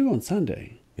stuff to do on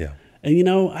Sunday. Yeah. And,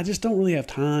 I just don't really have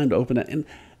time to open it.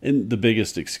 And the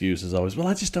biggest excuse is always,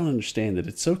 I just don't understand it.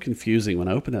 It's so confusing when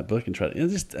I open that book and try to, I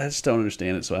just don't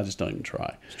understand it, so I just don't even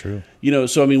try. It's true.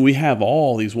 So, we have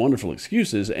all these wonderful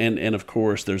excuses. And of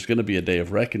course, there's going to be a day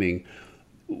of reckoning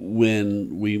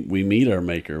when we meet our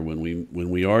Maker, when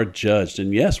we are judged.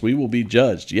 And yes, we will be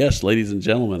judged. Yes, ladies and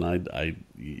gentlemen,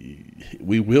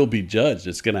 we will be judged.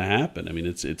 It's going to happen. I mean,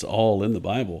 it's all in the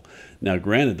Bible. Now,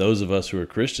 granted, those of us who are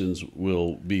Christians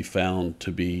will be found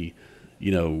to be,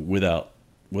 without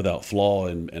flaw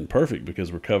and perfect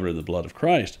because we're covered in the blood of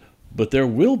Christ. But there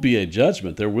will be a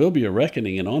judgment. There will be a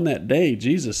reckoning. And on that day,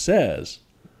 Jesus says,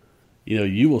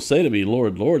 you will say to me,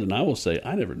 Lord, Lord, and I will say,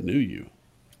 I never knew you.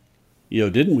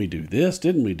 Didn't we do this?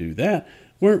 Didn't we do that?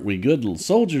 Weren't we good little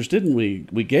soldiers? Didn't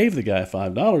we gave the guy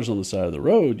 $5 on the side of the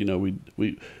road?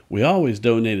 We always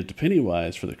donated to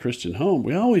Pennywise for the Christian home.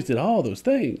 We always did all those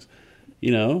things,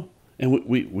 and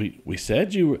we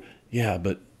said you were, yeah,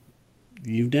 but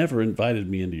you never invited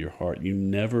me into your heart. You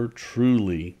never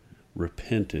truly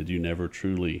repented. You never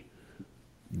truly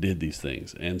did these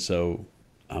things. And so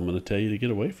I'm going to tell you to get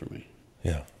away from me.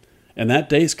 Yeah. And that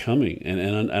day's coming,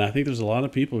 and I think there's a lot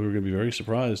of people who are going to be very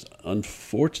surprised,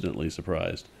 unfortunately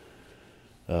surprised.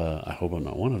 I hope I'm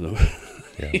not one of them.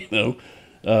 Yeah.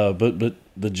 But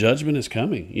the judgment is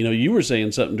coming. You were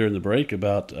saying something during the break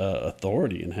about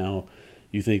authority and how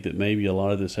you think that maybe a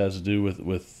lot of this has to do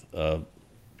with a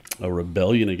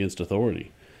rebellion against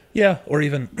authority. Yeah, or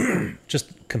even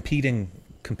just competing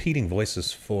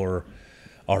voices for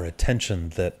our attention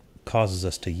that causes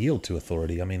us to yield to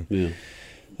authority. I mean. Yeah.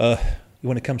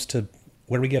 When it comes to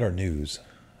where we get our news,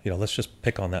 let's just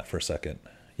pick on that for a second.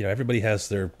 Everybody has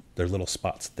their little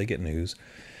spots that they get news.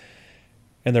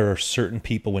 And there are certain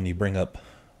people, when you bring up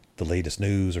the latest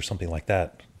news or something like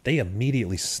that, they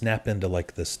immediately snap into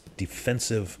like this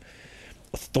defensive,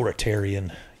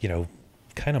 authoritarian,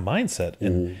 kind of mindset.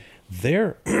 And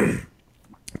they're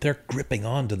gripping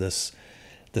onto this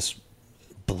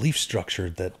belief structure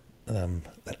that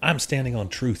I'm standing on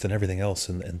truth and everything else,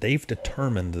 and they've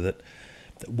determined that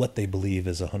what they believe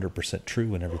is 100%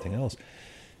 true and everything else.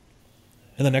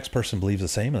 And the next person believes the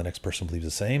same, and the next person believes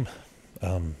the same.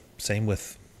 Same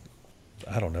with,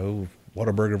 I don't know,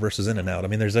 Whataburger versus In-N-Out. I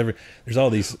mean, there's all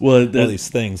these all these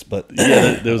things. But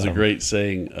yeah, there was a great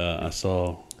saying I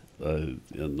saw on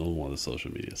one of the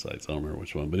social media sites. I don't remember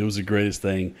which one, but it was the greatest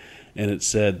thing, and it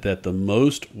said that the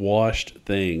most washed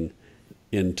thing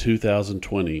in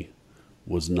 2020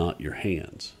 was not your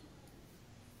hands.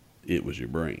 It was your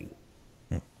brain.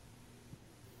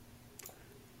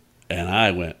 And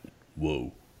I went,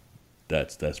 whoa,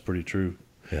 that's pretty true.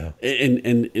 Yeah.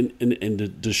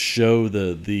 And to show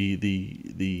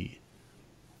the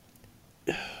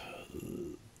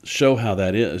show how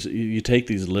that is, you take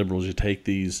these liberals, you take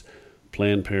these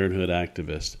Planned Parenthood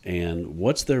activists, and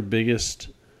what's their biggest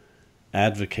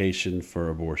advocation for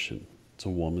abortion? It's a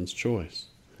woman's choice.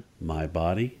 My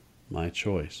body, my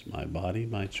choice. My body,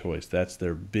 my choice. That's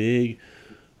their big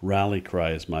rally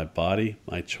cry, is my body,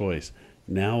 my choice.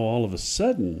 Now all of a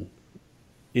sudden,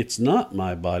 it's not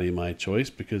my body, my choice,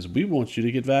 because we want you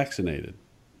to get vaccinated.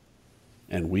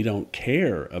 And we don't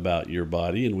care about your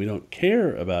body, and we don't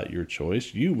care about your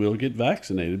choice. You will get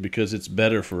vaccinated because it's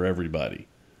better for everybody.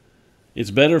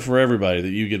 It's better for everybody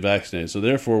that you get vaccinated. So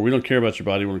therefore, we don't care about your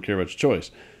body, we don't care about your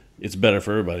choice. It's better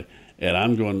for everybody. And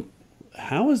I'm going,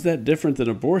 how is that different than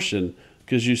abortion?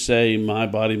 Because you say, my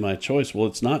body, my choice. Well,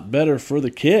 it's not better for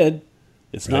the kid.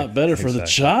 It's not better for the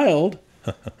child.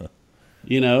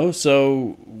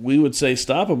 So we would say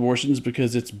stop abortions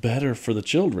because it's better for the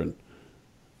children.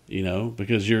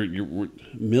 Because you're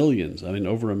millions. I mean,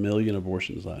 over 1 million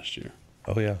abortions last year.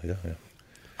 Oh, yeah.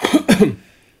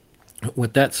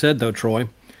 With that said, though, Troy,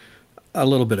 a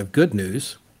little bit of good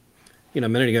news. A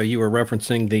minute ago you were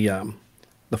referencing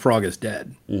the frog is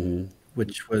dead,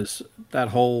 which was, that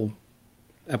whole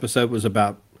episode was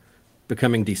about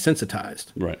becoming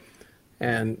desensitized. Right.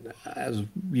 And as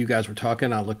you guys were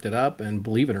talking, I looked it up, and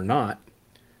believe it or not,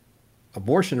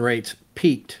 abortion rates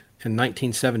peaked in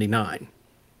 1979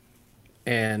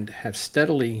 and have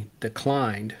steadily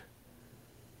declined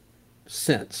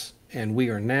since. And we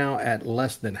are now at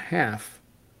less than half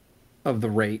of the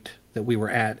rate that we were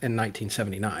at in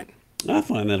 1979. I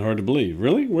find that hard to believe.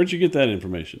 Really? Where'd you get that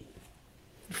information?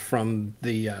 From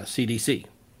the CDC.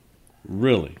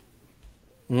 Really?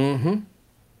 Mm-hmm.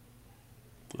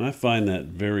 I find that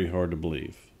very hard to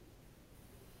believe.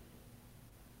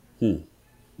 It's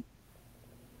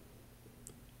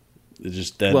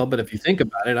just that. Well, but if you think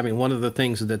about it, I mean, one of the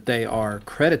things that they are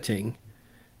crediting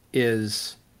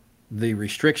is the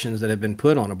restrictions that have been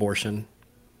put on abortion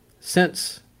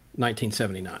since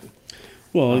 1979.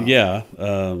 Well, yeah,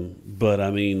 but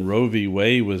I mean, Roe v.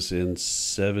 Wade was in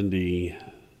 70.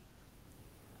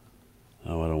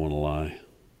 Oh, I don't want to lie.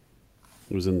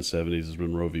 It was in the 70s is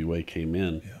when Roe v. Wade came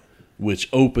in, which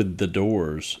opened the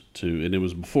doors to, and it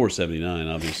was before 79,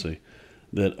 obviously,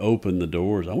 that opened the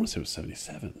doors. I want to say it was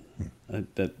 77.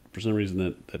 That for some reason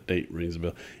that date rings a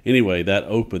bell. Anyway, that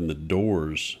opened the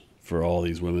doors for all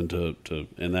these women to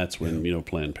and that's when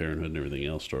Planned Parenthood and everything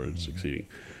else started succeeding.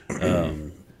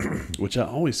 Which I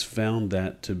always found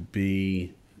that to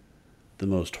be the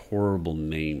most horrible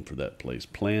name for that place,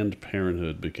 Planned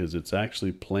Parenthood, because it's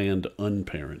actually Planned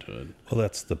Unparenthood. Well,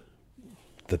 that's the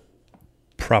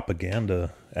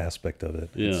propaganda aspect of it.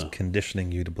 Yeah. It's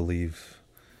conditioning you to believe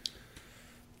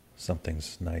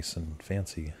something's nice and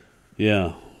fancy.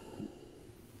 Yeah.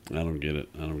 I don't get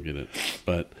it.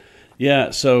 But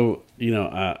yeah, so,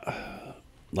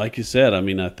 like you said, I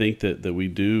mean, I think that we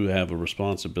do have a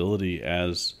responsibility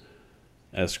as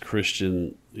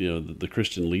Christian, the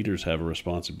Christian leaders have a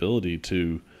responsibility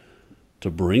to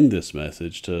bring this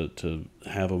message, to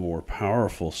have a more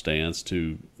powerful stance,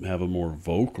 to have a more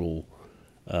vocal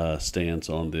stance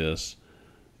on this.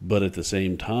 But at the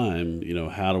same time,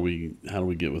 how do we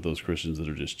get with those Christians that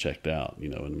are just checked out?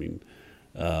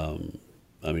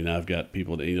 I've got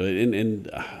people that, and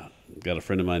I've got a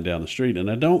friend of mine down the street,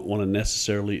 and I don't want to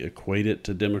necessarily equate it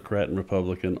to Democrat and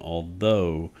Republican,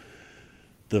 although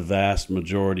the vast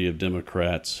majority of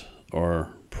Democrats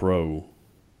are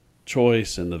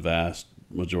pro-choice and the vast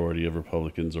majority of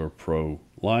Republicans are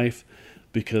pro-life,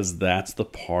 because that's the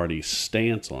party's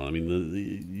stance on it. I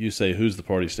mean, you say, who's the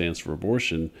party stance for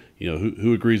abortion?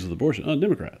 Who agrees with abortion? Oh,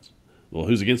 Democrats. Well,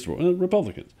 who's against abortion?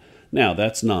 Republicans. Now,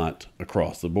 that's not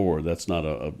across the board. That's not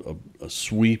a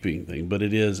sweeping thing, but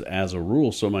it is as a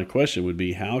rule. So my question would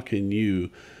be, how can you,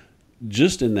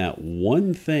 just in that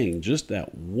one thing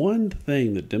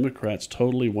that Democrats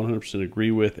totally 100%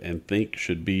 agree with and think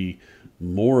should be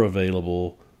more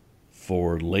available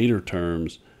for later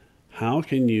terms, how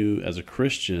can you, as a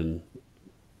Christian,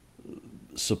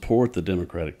 support the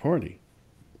Democratic Party?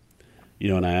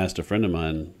 And I asked a friend of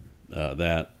mine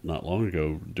that not long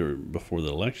ago before the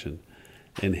election,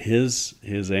 and his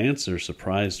answer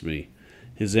surprised me.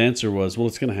 His answer was, well,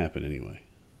 it's going to happen anyway.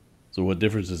 So what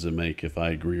difference does it make if I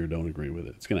agree or don't agree with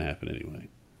it? It's going to happen anyway.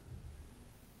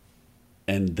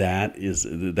 And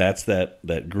that's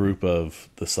that group of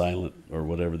the silent or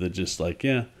whatever that just like,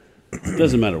 yeah, it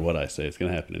doesn't matter what I say, it's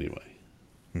going to happen anyway.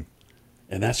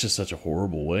 And that's just such a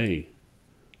horrible way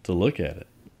to look at it,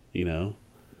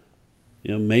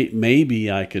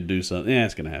 maybe I could do something. Yeah,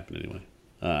 it's going to happen anyway.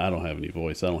 I don't have any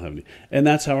voice. I don't have any. And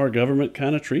that's how our government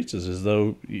kind of treats us, as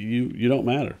though you don't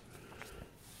matter.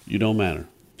 You don't matter.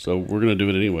 So we're going to do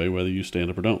it anyway, whether you stand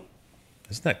up or don't.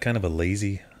 Isn't that kind of a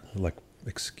lazy,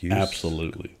 excuse?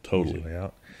 Absolutely. Totally. Easy way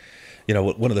out.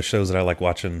 One of the shows that I like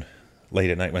watching late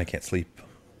at night when I can't sleep,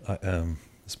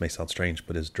 this may sound strange,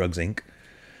 but is Drugs, Inc.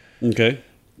 Okay.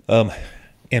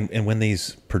 And when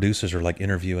these producers are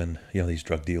interviewing, these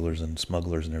drug dealers and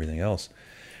smugglers and everything else,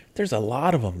 there's a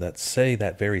lot of them that say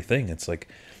that very thing. It's like,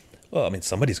 well, I mean,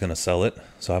 somebody's going to sell it,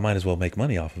 so I might as well make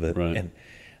money off of it. Right. And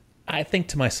I think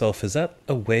to myself, is that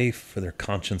a way for their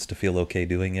conscience to feel okay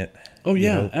doing it? Oh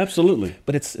yeah, absolutely.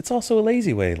 But it's also a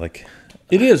lazy way.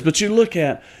 It is, but you look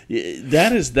at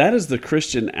that is the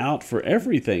Christian out for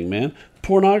everything, man.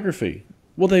 Pornography.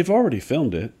 Well, they've already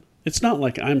filmed it. It's not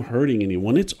like I'm hurting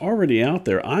anyone. It's already out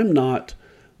there. I'm not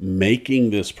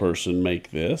making this person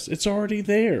make this. It's already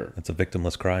there. It's a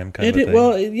victimless crime kind of thing.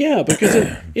 Well, yeah,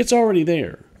 because it's already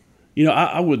there.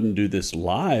 I wouldn't do this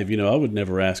live. I would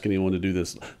never ask anyone to do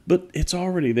this. But it's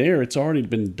already there. It's already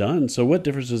been done. So what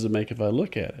difference does it make if I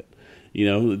look at it?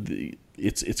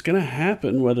 It's going to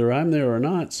happen whether I'm there or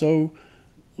not. So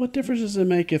what difference does it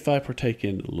make if I partake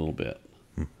in it a little bit?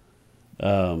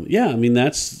 Yeah, I mean,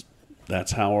 that's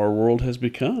how our world has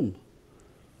become.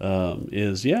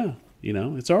 It's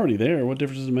already there. What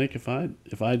difference does it make if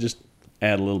I just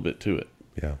add a little bit to it?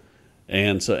 Yeah.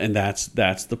 And that's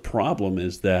the problem,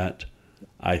 is that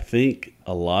I think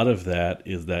a lot of that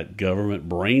is that government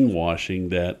brainwashing,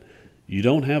 that you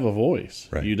don't have a voice.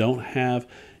 Right. You don't have,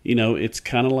 it's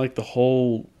kind of like the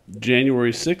whole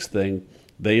January 6th thing.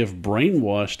 They have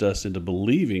brainwashed us into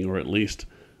believing, or at least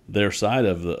their side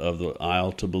of the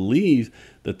aisle, to believe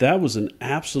that was an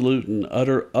absolute and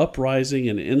utter uprising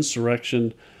and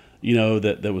insurrection,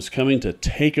 that was coming to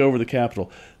take over the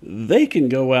Capitol. They can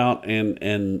go out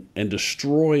and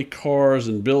destroy cars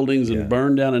and buildings and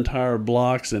burn down entire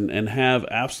blocks and have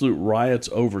absolute riots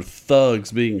over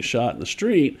thugs being shot in the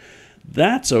street.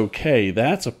 That's okay.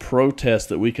 That's a protest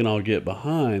that we can all get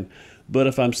behind. But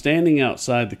if I'm standing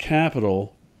outside the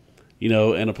Capitol,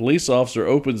 and a police officer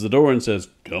opens the door and says,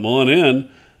 "Come on in,"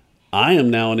 I am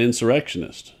now an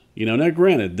insurrectionist. Now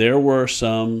granted, there were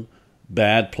some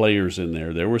bad players in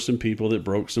there. There were some people that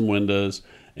broke some windows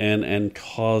and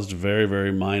caused very,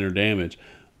 very minor damage.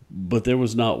 but there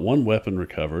was not one weapon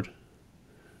recovered.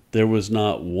 There was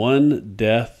not one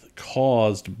death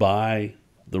caused by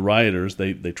the rioters.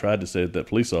 They tried to say that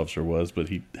police officer was, but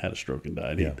he had a stroke and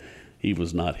died. Yeah. He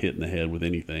was not hit in the head with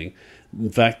anything.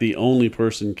 In fact, the only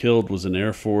person killed was an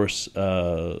Air Force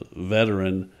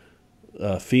veteran,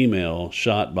 female,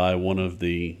 shot by one of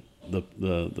the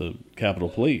Capitol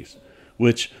Police,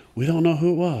 which we don't know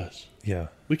who it was. Yeah.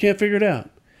 We can't figure it out.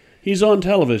 He's on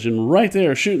television right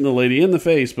there shooting the lady in the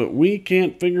face, but we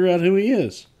can't figure out who he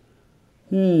is.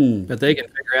 But they can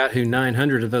figure out who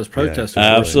 900 of those protesters were.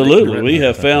 Absolutely. We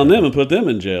have found them and put them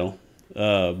in jail.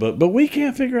 But we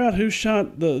can't figure out who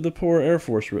shot the poor Air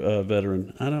Force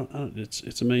veteran. I don't.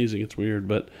 It's amazing. It's weird.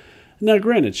 But now,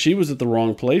 granted, she was at the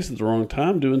wrong place at the wrong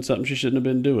time, doing something she shouldn't have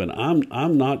been doing.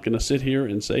 I'm not going to sit here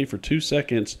and say for 2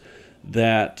 seconds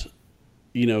that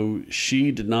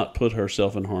she did not put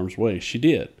herself in harm's way. She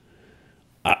did.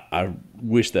 I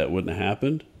wish that wouldn't have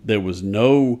happened. There was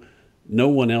no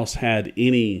one else had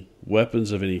any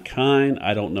weapons of any kind.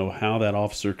 I don't know how that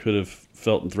officer could have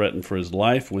felt threatened for his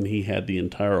life when he had the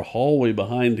entire hallway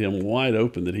behind him wide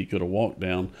open that he could have walked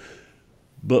down.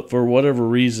 But for whatever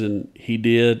reason, he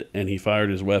did, and he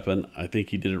fired his weapon. I think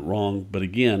he did it wrong. But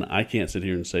again, I can't sit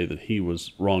here and say that he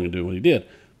was wrong in doing what he did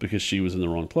because she was in the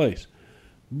wrong place.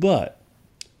 But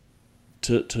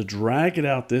to drag it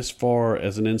out this far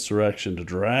as an insurrection, to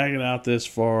drag it out this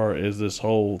far as this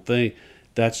whole thing,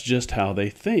 that's just how they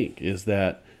think, is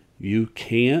that you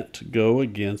can't go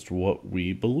against what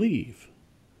we believe.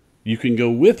 You can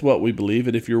go with what we believe,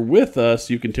 and if you're with us,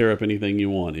 you can tear up anything you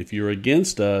want. If you're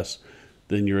against us,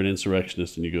 then you're an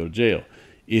insurrectionist and you go to jail.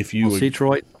 If you see,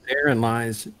 Troy, therein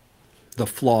lies the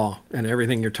flaw in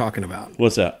everything you're talking about.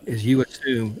 What's that? Is you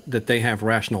assume that they have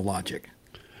rational logic.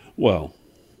 Well,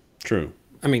 true.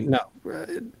 I mean, no.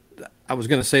 I was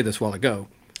going to say this a while ago.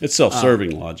 It's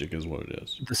self-serving logic is what it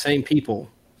is. The same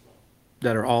people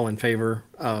that are all in favor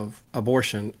of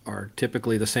abortion are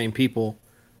typically the same people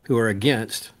who are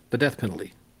against the death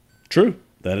penalty. True.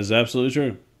 That is absolutely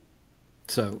true.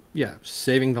 So, yeah,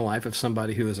 saving the life of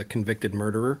somebody who is a convicted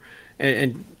murderer.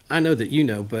 And I know that you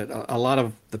know, but a lot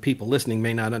of the people listening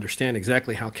may not understand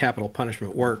exactly how capital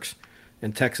punishment works.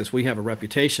 In Texas, we have a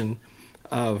reputation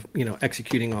of,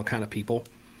 executing all kind of people.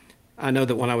 I know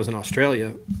that when I was in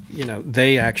Australia,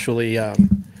 they actually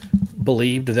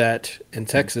believed that in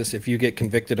Texas, if you get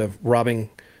convicted of robbing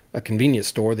a convenience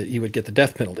store, that you would get the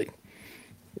death penalty.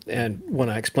 And when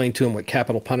I explained to them what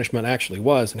capital punishment actually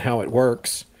was and how it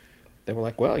works, they were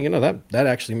like, well, that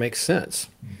actually makes sense.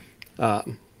 Not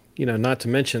to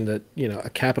mention that, a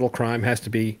capital crime has to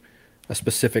be a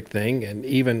specific thing. And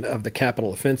even of the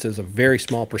capital offenses, a very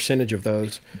small percentage of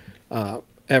those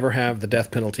ever have the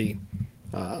death penalty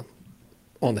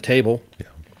on the table. Yeah.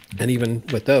 And even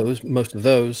with those, most of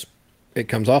those, it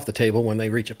comes off the table when they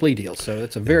reach a plea deal. So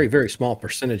it's a very, very small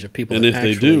percentage of people. And if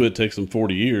they do, it takes them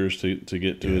 40 years to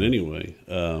get to it anyway.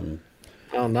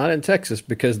 Well, not in Texas,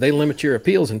 because they limit your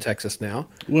appeals in Texas now.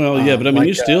 Well, yeah, but I mean,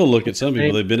 you still look at some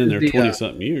people, they've been in there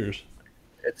 20-something years.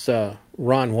 It's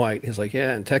Ron White. He's like,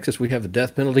 yeah, in Texas we have the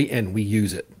death penalty and we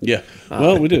use it. Yeah,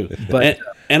 well, we do. But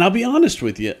and I'll be honest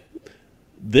with you,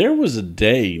 there was a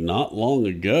day not long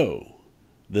ago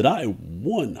that I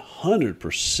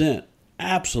 100%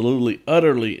 absolutely,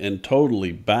 utterly, and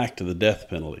totally backed the death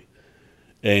penalty.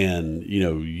 And,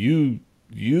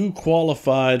 you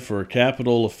qualified for a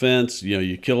capital offense.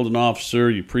 You killed an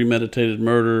officer, you premeditated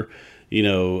murder,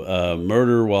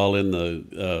 murder while in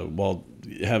while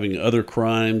having other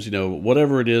crimes,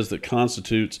 whatever it is that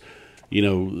constitutes,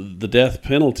 the death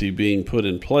penalty being put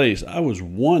in place. I was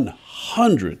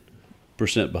 100%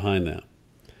 behind that.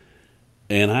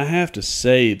 And I have to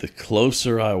say, the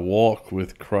closer I walk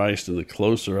with Christ and the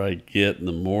closer I get and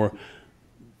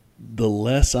the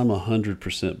less I'm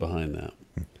 100% behind that.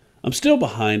 I'm still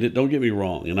behind it, don't get me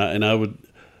wrong. And I would,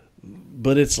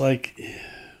 but it's like,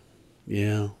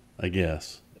 yeah, I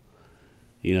guess.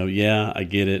 Yeah, I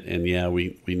get it. And yeah,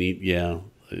 we need,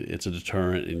 it's a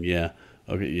deterrent. And yeah,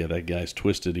 okay, yeah, that guy's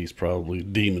twisted. He's probably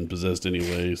demon possessed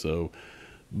anyway. So,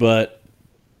 but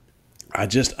I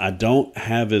don't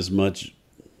have as much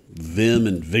vim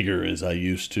and vigor as I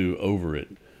used to over it.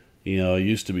 I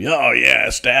used to be, oh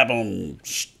yeah, stab them,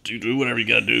 do whatever you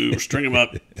got to do, string them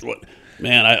up. What,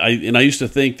 man? I used to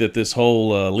think that this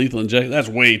whole lethal injection, that's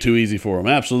way too easy for them.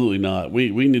 Absolutely not. They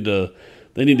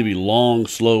need to be long,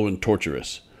 slow, and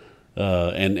torturous,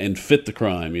 and fit the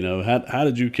crime. How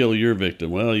did you kill your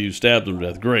victim? Well, you stabbed them to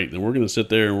death. Great. Then we're going to sit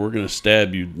there and we're going to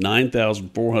stab you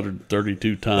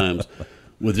 9,432 times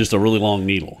with just a really long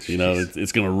needle.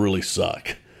 It's going to really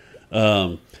suck.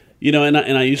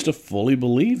 And I used to fully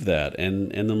believe that,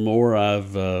 and the more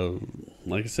I've,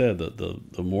 like I said,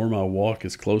 the more my walk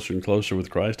is closer and closer with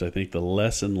Christ, I think the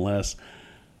less and less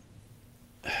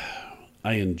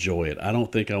I enjoy it. I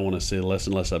don't think I want to say less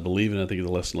and less I believe in it. I think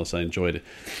the less and less I enjoyed it.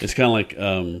 It's kind of like,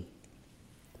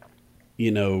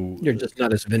 You're just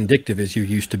not as vindictive as you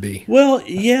used to be. Well,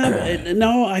 yeah,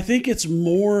 no, I think it's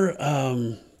more.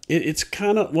 It's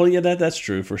kind of that's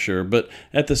true for sure. But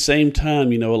at the same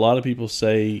time, a lot of people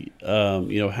say,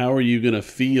 how are you going to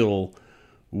feel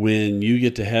when you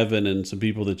get to heaven and some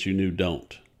people that you knew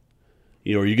don't?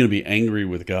 Are you going to be angry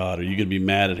with God? Are you going to be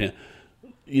mad at Him?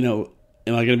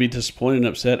 Am I going to be disappointed and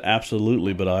upset?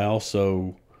 Absolutely. But I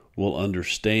also will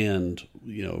understand,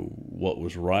 what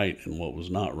was right and what was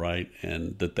not right,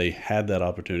 and that they had that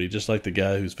opportunity. Just like the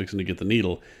guy who's fixing to get the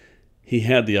needle, he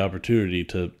had the opportunity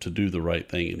to do the right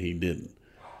thing, and he didn't.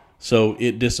 So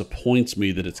it disappoints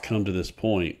me that it's come to this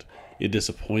point. It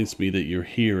disappoints me that you're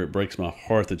here. It breaks my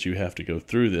heart that you have to go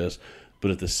through this.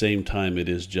 But at the same time, it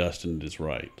is just and it is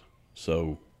right.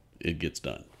 So it gets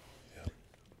done.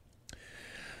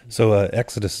 So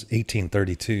Exodus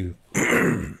 18:32,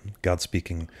 God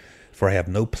speaking, "For I have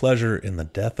no pleasure in the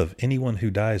death of anyone who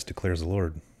dies, declares the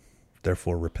Lord.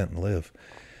 Therefore repent and live."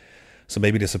 So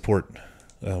maybe to support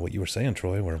what you were saying,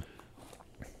 Troy, where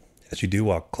as you do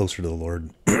walk closer to the Lord,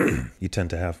 you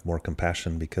tend to have more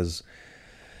compassion because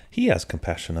He has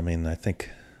compassion. I mean, I think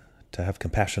to have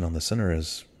compassion on the sinner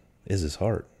is His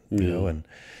heart, and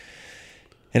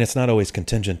it's not always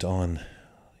contingent on,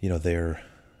 their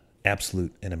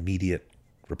absolute and immediate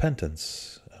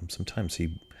repentance. Sometimes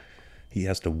he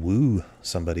has to woo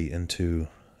somebody into,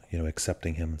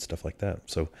 accepting Him and stuff like that.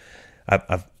 So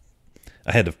I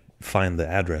had to find the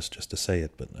address just to say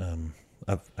it, but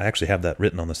I actually have that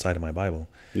written on the side of my Bible.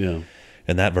 Yeah.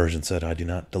 And that version said, "I do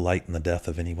not delight in the death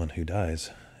of anyone who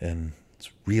dies." And it's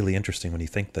really interesting when you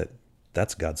think that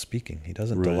that's God speaking. He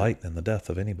doesn't delight in the death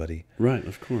of anybody. Right,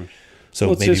 of course. So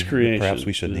it's maybe His creation. Perhaps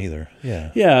we shouldn't either.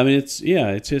 Yeah. Yeah, I mean,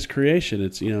 it's His creation.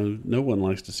 It's, no one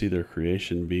likes to see their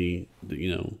creation be,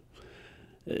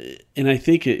 and I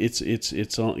think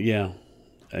it's all, yeah.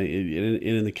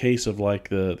 In the case of like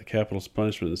the capital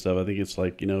punishment and stuff, I think it's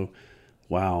like,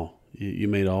 wow, you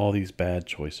made all these bad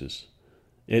choices.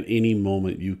 At any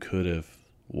moment you could have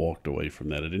walked away from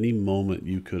that. At any moment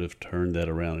you could have turned that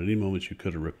around. At any moment you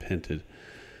could have repented.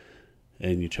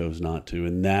 And you chose not to,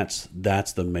 and that's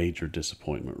the major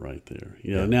disappointment right there.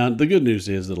 Now the good news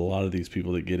is that a lot of these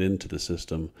people that get into the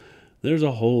system, there's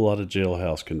a whole lot of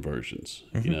jailhouse conversions.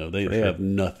 Mm-hmm. They have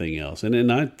nothing else,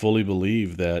 and I fully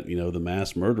believe that the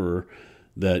mass murderer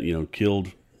that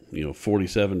killed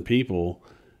 47 people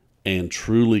and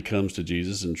truly comes to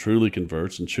Jesus and truly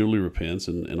converts and truly repents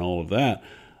and all of that.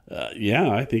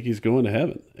 I think he's going to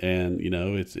heaven, and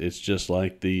it's just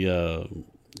like the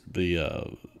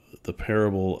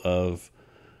parable of,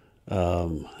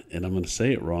 and I'm going to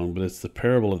say it wrong, but it's the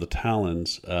parable of the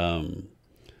talents,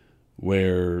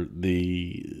 where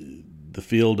the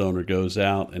field owner goes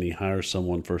out and he hires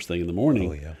someone first thing in the morning.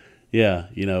 Oh, yeah. Yeah,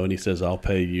 and he says, "I'll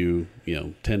pay you,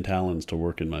 10 talents to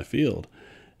work in my field."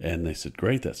 And they said,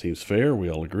 "Great, that seems fair. We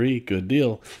all agree. Good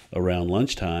deal." Around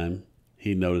lunchtime,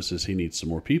 he notices he needs some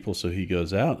more people, so he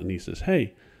goes out and he says,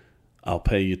 "Hey, I'll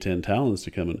pay you 10 talents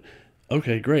to come in."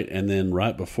 Okay, great. And then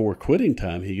right before quitting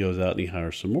time, he goes out and he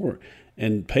hires some more.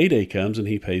 And payday comes and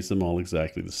he pays them all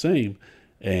exactly the same.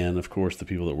 And of course, the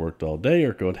people that worked all day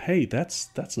are going, "Hey, that's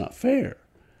not fair."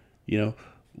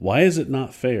 Why is it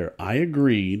not fair? I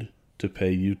agreed to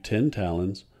pay you 10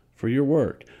 talents for your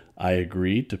work. I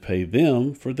agreed to pay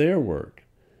them for their work.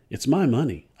 It's my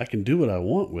money. I can do what I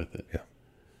want with it. Yeah.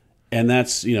 And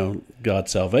that's,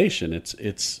 God's salvation.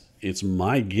 It's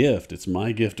my gift. It's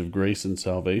my gift of grace and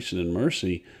salvation and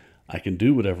mercy. I can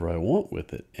do whatever I want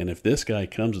with it. And if this guy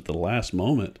comes at the last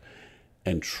moment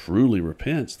and truly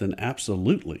repents, then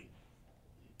absolutely,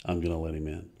 I'm going to let him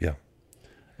in. Yeah.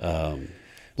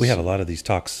 We have a lot of these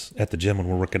talks at the gym when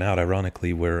we're working out,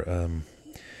 ironically, where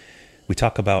we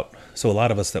talk about, so a lot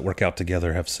of us that work out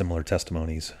together have similar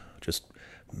testimonies, just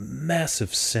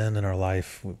massive sin in our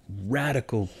life,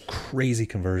 radical, crazy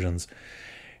conversions,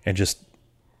 and just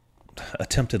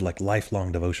attempted like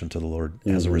lifelong devotion to the Lord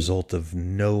as a result of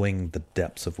knowing the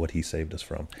depths of what He saved us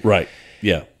from. Right.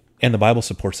 Yeah. And the Bible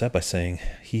supports that by saying,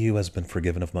 "He who has been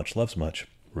forgiven of much loves much."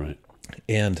 Right.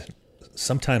 And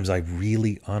sometimes I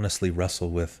really honestly wrestle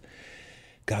with,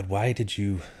 God, why did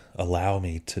you allow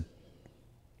me to,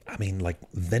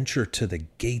 venture to the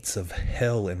gates of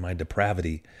hell in my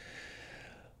depravity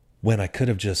when I could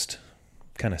have just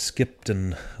kind of skipped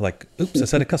and oops, I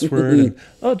said a cuss word and,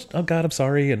 oh God, I'm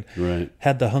sorry. And right.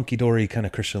 had the hunky-dory kind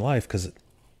of Christian life, because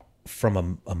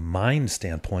from a mind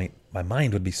standpoint, my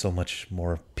mind would be so much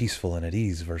more peaceful and at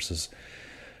ease versus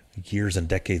years and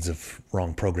decades of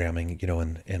wrong programming,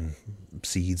 and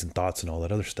seeds and thoughts and all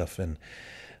that other stuff. And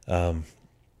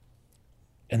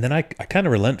then I kind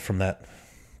of relent from that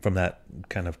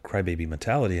kind of crybaby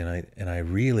mentality. And I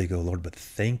really go, Lord, but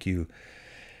thank you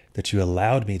that you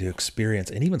allowed me to experience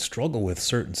and even struggle with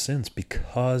certain sins,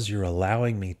 because you're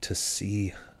allowing me to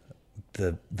see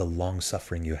the long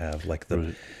suffering you have, like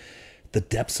the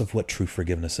depths of what true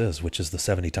forgiveness is, which is the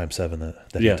 70 times 7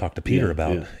 that you talked to Peter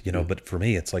about, but for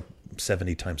me, it's like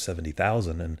 70 times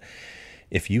 70,000. And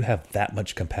if you have that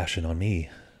much compassion on me,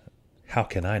 how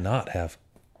can I not have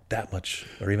that much,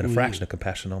 or even a fraction of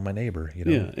compassion on my neighbor?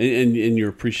 Yeah. And your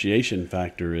appreciation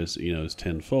factor is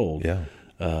tenfold. Yeah.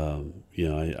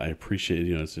 I appreciate,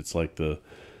 it's like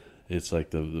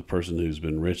the person who's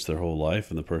been rich their whole life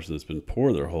and the person that's been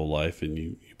poor their whole life, and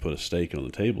you put a steak on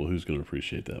the table, who's going to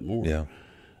appreciate that more? Yeah.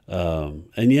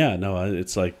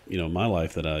 It's like, my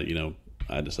life that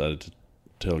I decided to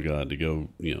tell God to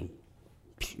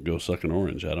go suck an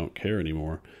orange. I don't care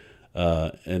anymore.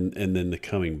 And then the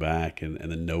coming back and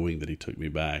the knowing that he took me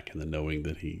back and the knowing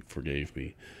that he forgave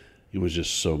me, it was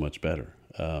just so much better.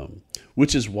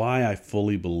 Which is why I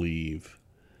fully believe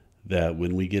that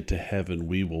when we get to heaven,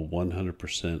 we will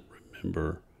 100%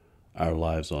 remember our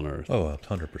lives on earth. Oh,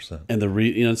 100%.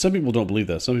 And some people don't believe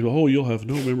that. Some people, you'll have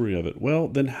no memory of it. Well,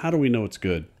 then how do we know it's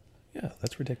good? Yeah,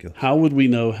 that's ridiculous. How would we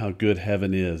know how good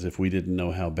heaven is if we didn't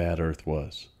know how bad earth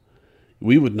was?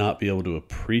 We would not be able to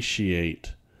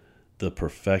appreciate the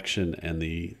perfection and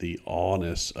the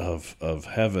awness of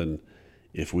heaven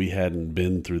if we hadn't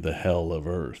been through the hell of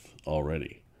earth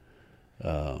already.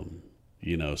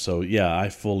 So I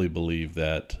fully believe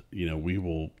that, we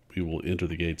will enter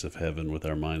the gates of heaven with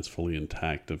our minds fully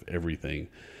intact of everything.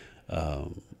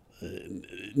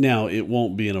 Now it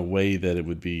won't be in a way that it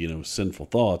would be, sinful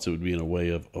thoughts. It would be in a way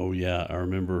of, I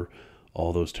remember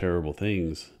all those terrible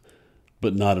things,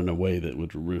 but not in a way that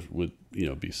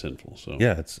would be sinful. So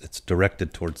yeah, it's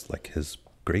directed towards like his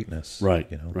greatness, right?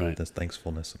 This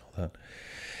thankfulness and all that.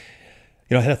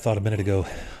 I had a thought a minute ago.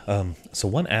 So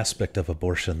one aspect of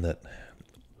abortion that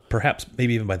perhaps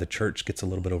maybe even by the church gets a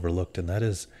little bit overlooked, and that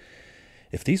is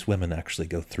if these women actually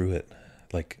go through it,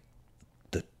 like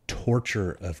the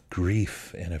torture of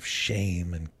grief and of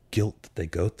shame and guilt that they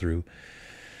go through.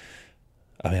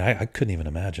 I mean, I couldn't even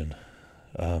imagine.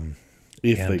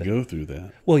 If they go through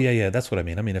that. Well, yeah, that's what I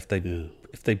mean. I mean, if they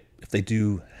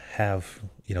do have,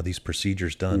 these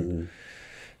procedures done, mm-hmm.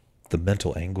 the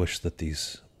mental anguish that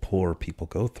these poor people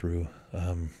go through,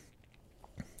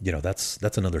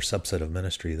 that's another subset of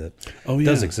ministry that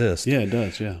does exist. Yeah, it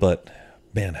does. Yeah. But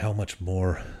man, how much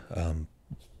more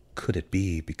could it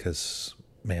be? Because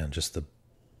man,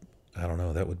 I don't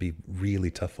know, that would be really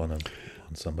tough on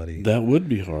somebody. That would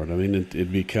be hard. I mean,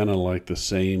 it'd be kind of like the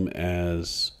same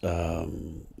as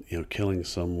killing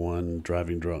someone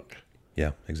driving drunk.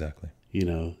 Yeah, exactly. You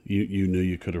knew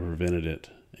you could have prevented it,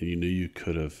 and you knew you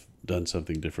could have done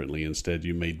something differently. Instead,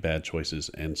 you made bad choices,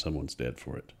 and someone's dead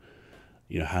for it.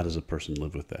 How does a person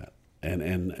live with that?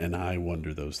 And I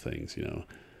wonder those things.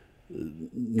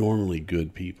 Normally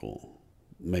good people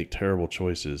make terrible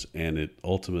choices, and it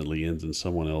ultimately ends in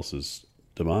someone else's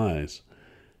demise.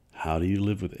 How do you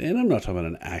live with it? And I'm not talking about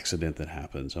an accident that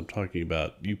happens. I'm talking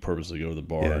about you purposely go to the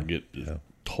bar and get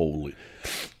totally,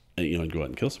 and go out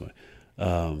and kill somebody.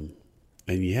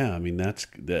 I mean, that's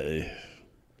that.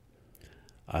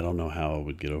 I don't know how I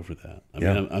would get over that. I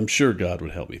mean, I'm sure God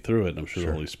would help me through it. And I'm sure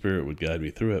the Holy Spirit would guide me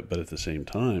through it. But at the same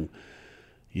time,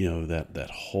 that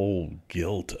whole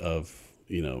guilt of,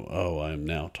 I'm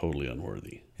now totally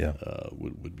unworthy. Yeah,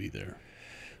 would be there.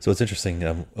 So it's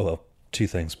interesting. Two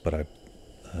things, but I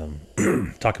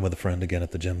talking with a friend again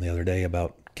at the gym the other day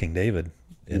about King David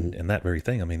and that very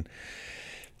thing. I mean,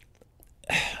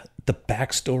 the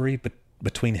backstory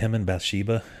between him and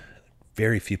Bathsheba,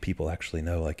 very few people actually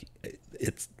know. Like,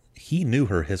 he knew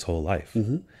her his whole life,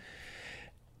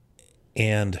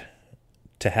 and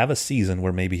to have a season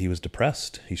where maybe he was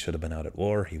depressed, he should have been out at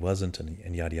war, he wasn't,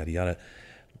 and yada yada yada,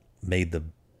 made the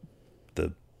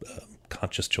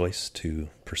conscious choice to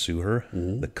pursue her,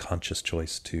 the conscious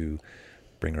choice to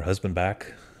bring her husband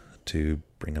back, to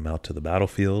bring him out to the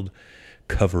battlefield,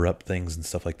 cover up things and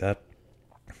stuff like that.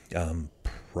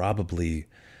 Probably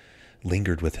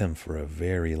lingered with him for a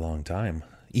very long time,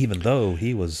 even though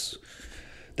he was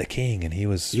the king and he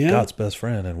was God's best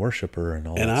friend and worshiper and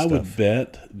all that stuff. And I would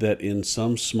bet that in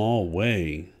some small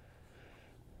way,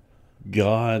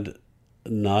 God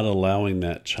not allowing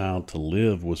that child to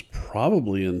live was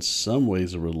probably in some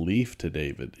ways a relief to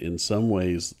David, in some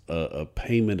ways a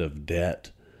payment of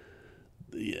debt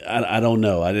I don't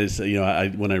know. I just,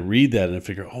 when I read that and I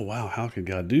figure, oh, wow, how could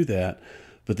God do that?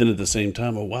 But then at the same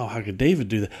time, oh, wow, how could David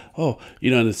do that? Oh,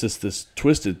 and it's just this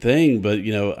twisted thing. But,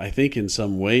 I think in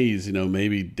some ways,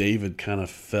 maybe David kind of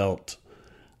felt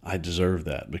I deserve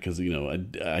that because,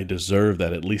 I deserve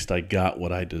that. At least I got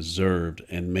what I deserved,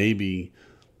 and maybe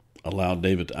allowed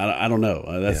David to, I don't know.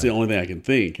 That's the only thing I can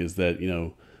think is that,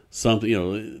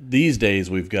 something, these days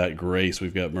we've got grace,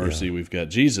 we've got mercy, we've got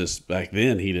Jesus. Back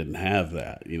then he didn't have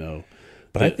that,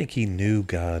 But I think he knew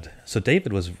God. So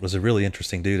David was a really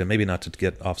interesting dude, and maybe not to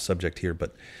get off subject here,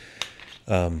 but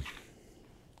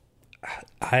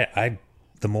I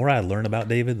the more I learn about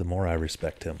David, the more I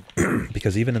respect him.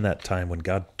 Because even in that time when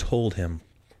God told him,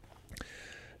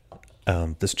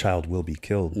 this child will be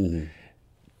killed,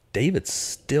 David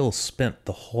still spent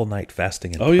the whole night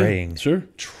fasting and praying,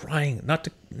 trying not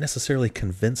to necessarily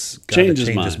convince God to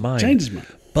change his mind. Change his mind.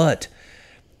 But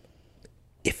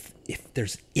if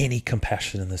there's any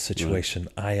compassion in this situation,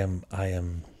 I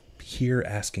am here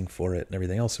asking for it and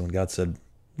everything else. And when God said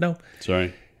no,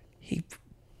 he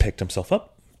picked himself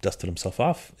up, dusted himself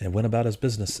off, and went about his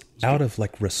business out of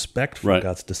respect for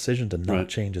God's decision to not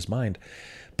change his mind.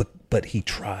 But he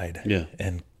tried. Yeah.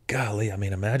 And golly, I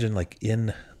mean, imagine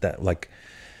in that,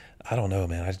 I don't know,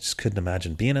 man. I just couldn't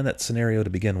imagine being in that scenario to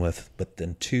begin with, but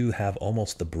then to have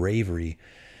almost the bravery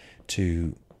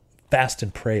to fast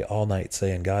and pray all night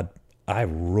saying, God, I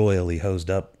royally hosed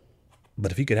up,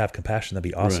 but if you could have compassion, that'd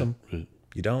be awesome. Right.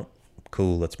 You don't?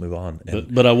 Cool, let's move on.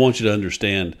 But I want you to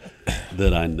understand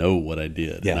that I know what I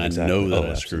did. Yeah, and I exactly. know that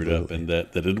I screwed up, and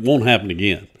that it won't happen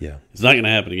again. Yeah. It's not going to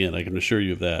happen again. I can assure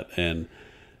you of that. And,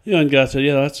 and God said,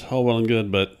 that's all well and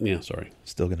good, but, sorry.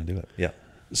 Still going to do it. Yeah.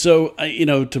 So,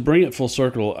 to bring it full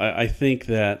circle, I think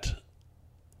that,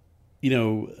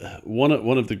 one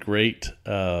of the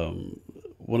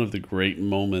great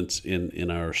moments in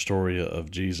our story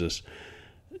of Jesus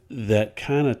that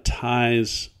kind of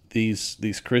ties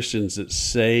these Christians that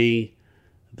say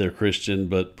they're Christian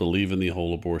but believe in the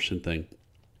whole abortion thing.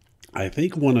 I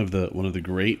think one of the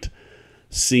great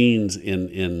scenes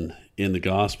in the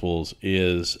Gospels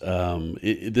is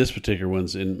this particular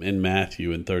one's in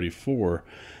Matthew in 34,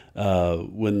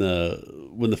 when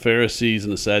the Pharisees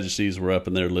and the Sadducees were up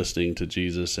and they're listening to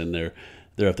Jesus, and they're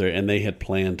up there and they had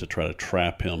planned to try to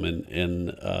trap him.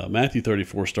 And Matthew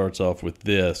 34 starts off with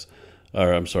this,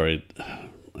 or I'm sorry,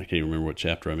 I can't remember what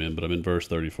chapter I'm in, but I'm in verse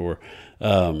 34.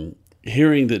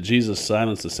 Hearing that Jesus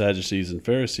silenced the Sadducees and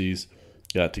Pharisees,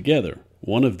 got together.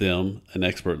 One of them, an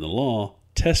expert in the law,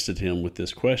 tested him with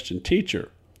this question,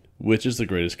 "Teacher, which is the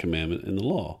greatest commandment in the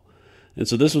law?" And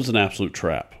so this was an absolute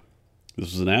trap.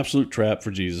 This was an absolute trap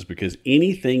for Jesus, because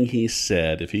anything he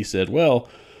said, if he said, well,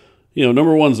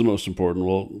 number one's the most important,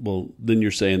 well, then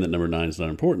you're saying that number 9 is not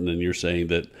important. Then you're saying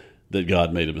that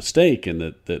God made a mistake, and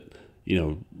that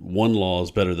one law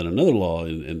is better than another law,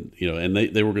 and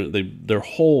they were going to, their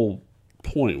whole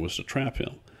point was to trap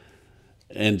him.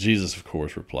 And Jesus, of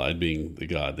course, replied, being the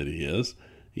God that he is,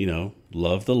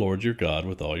 love the Lord your God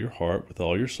with all your heart, with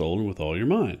all your soul, and with all your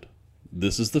mind.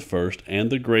 This is the first and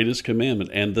the greatest commandment.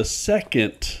 And the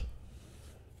second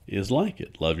is like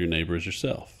it. Love your neighbor as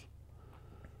yourself.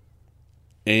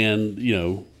 And,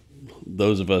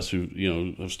 those of us who,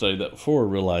 have studied that before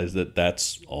realize that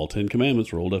that's all 10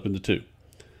 commandments rolled up into 2.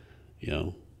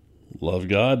 Love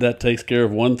God, that takes care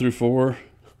of 1 through 4.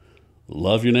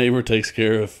 Love your neighbor takes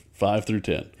care of 5 through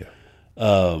 10.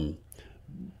 Yeah.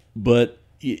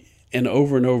 And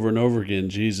over and over and over again,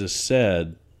 Jesus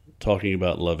said, talking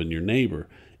about loving your neighbor,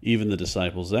 even the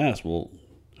disciples asked, well,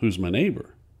 who's my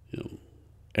neighbor?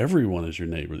 Everyone is your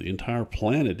neighbor. The entire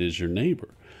planet is your neighbor.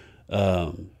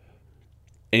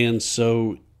 And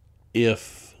so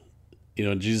if,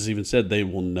 Jesus even said, they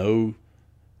will know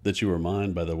that you are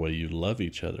mine by the way you love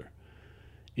each other.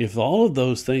 If all of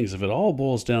those things, if it all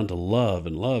boils down to love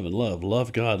and love and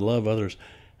love God, love others,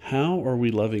 how are we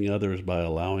loving others by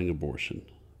allowing abortion?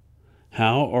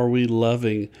 How are we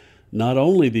loving not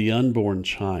only the unborn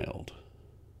child,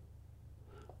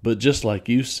 but just like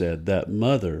you said, that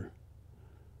mother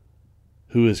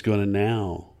who is going to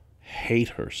now hate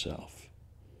herself,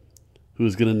 who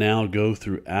is going to now go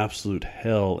through absolute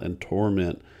hell and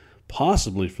torment,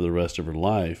 possibly for the rest of her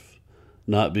life,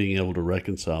 not being able to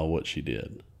reconcile what she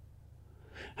did?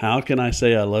 How can I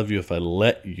say I love you if I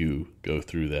let you go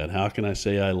through that? How can I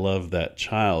say I love that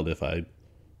child if I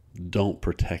don't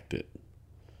protect it?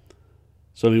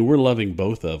 So, we're loving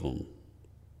both of them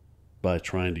by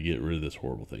trying to get rid of this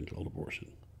horrible thing called abortion.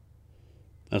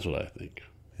 That's what I think.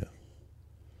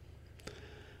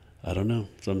 I don't know.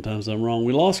 Sometimes I'm wrong.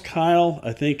 We lost Kyle.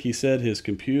 I think he said his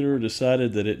computer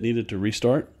decided that it needed to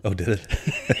restart. Oh, did it?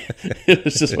 It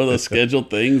was just one of those scheduled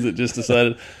things that just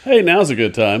decided, hey, now's a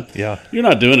good time. Yeah. You're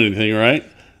not doing anything, right?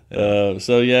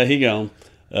 So, yeah, he gone.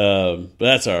 But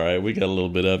that's all right. We got a little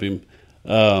bit of him.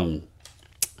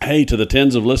 Hey, to the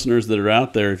tens of listeners that are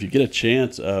out there, if you get a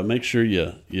chance, make sure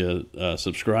you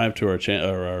subscribe to our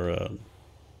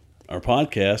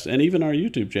podcast and even our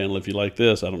YouTube channel if you like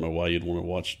this. I don't know why you'd want to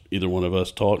watch either one of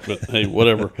us talk, but hey,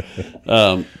 whatever.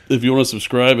 If you want to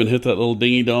subscribe and hit that little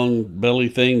dingy-dong belly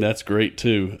thing, that's great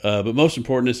too. But most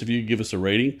important is if you give us a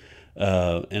rating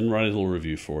and write a little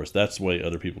review for us. That's the way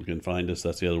other people can find us.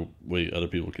 That's the other way other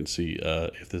people can see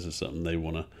if this is something they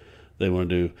want to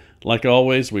do. Like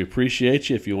always, we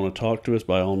appreciate you. If you want to talk to us,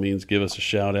 by all means, give us a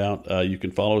shout out. You can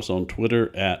follow us on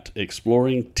Twitter at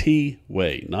Exploring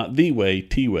T-Way, not the way,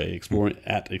 T-Way,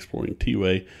 Exploring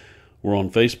T-Way. We're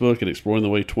on Facebook at Exploring the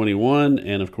Way 21,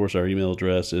 and of course, our email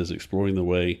address is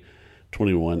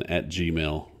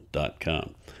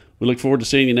exploringtheway21@gmail.com. We look forward to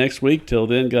seeing you next week. Till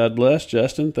then, God bless.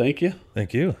 Justin, thank you.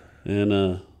 Thank you.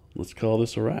 And let's call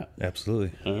this a wrap.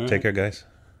 Absolutely. All right. Take care, guys.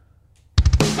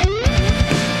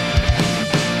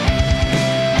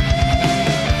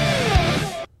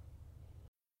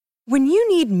 When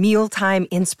you need mealtime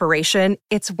inspiration,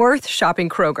 it's worth shopping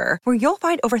Kroger, where you'll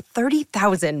find over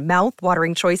 30,000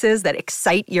 mouth-watering choices that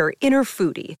excite your inner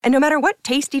foodie. And no matter what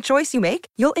tasty choice you make,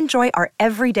 you'll enjoy our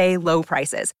everyday low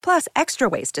prices, plus extra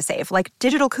ways to save, like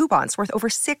digital coupons worth over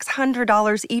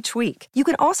 $600 each week. You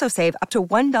can also save up to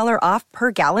 $1 off per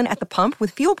gallon at the pump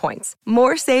with fuel points.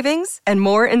 More savings and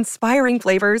more inspiring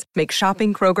flavors make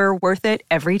shopping Kroger worth it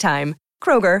every time.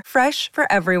 Kroger, fresh for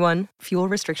everyone. Fuel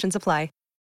restrictions apply.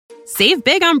 Save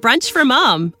big on brunch for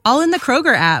mom, all in the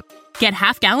Kroger app. Get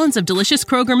half gallons of delicious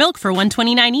Kroger milk for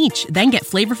 $1.29 each. Then get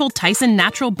flavorful Tyson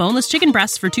natural boneless chicken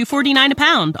breasts for $2.49 a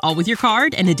pound, all with your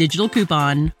card and a digital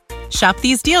coupon. Shop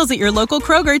these deals at your local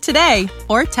Kroger today,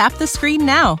 or tap the screen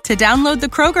now to download the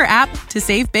Kroger app to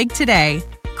save big today.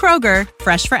 Kroger,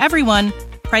 fresh for everyone.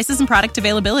 Prices and product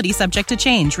availability subject to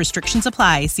change. Restrictions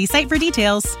apply. See site for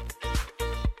details.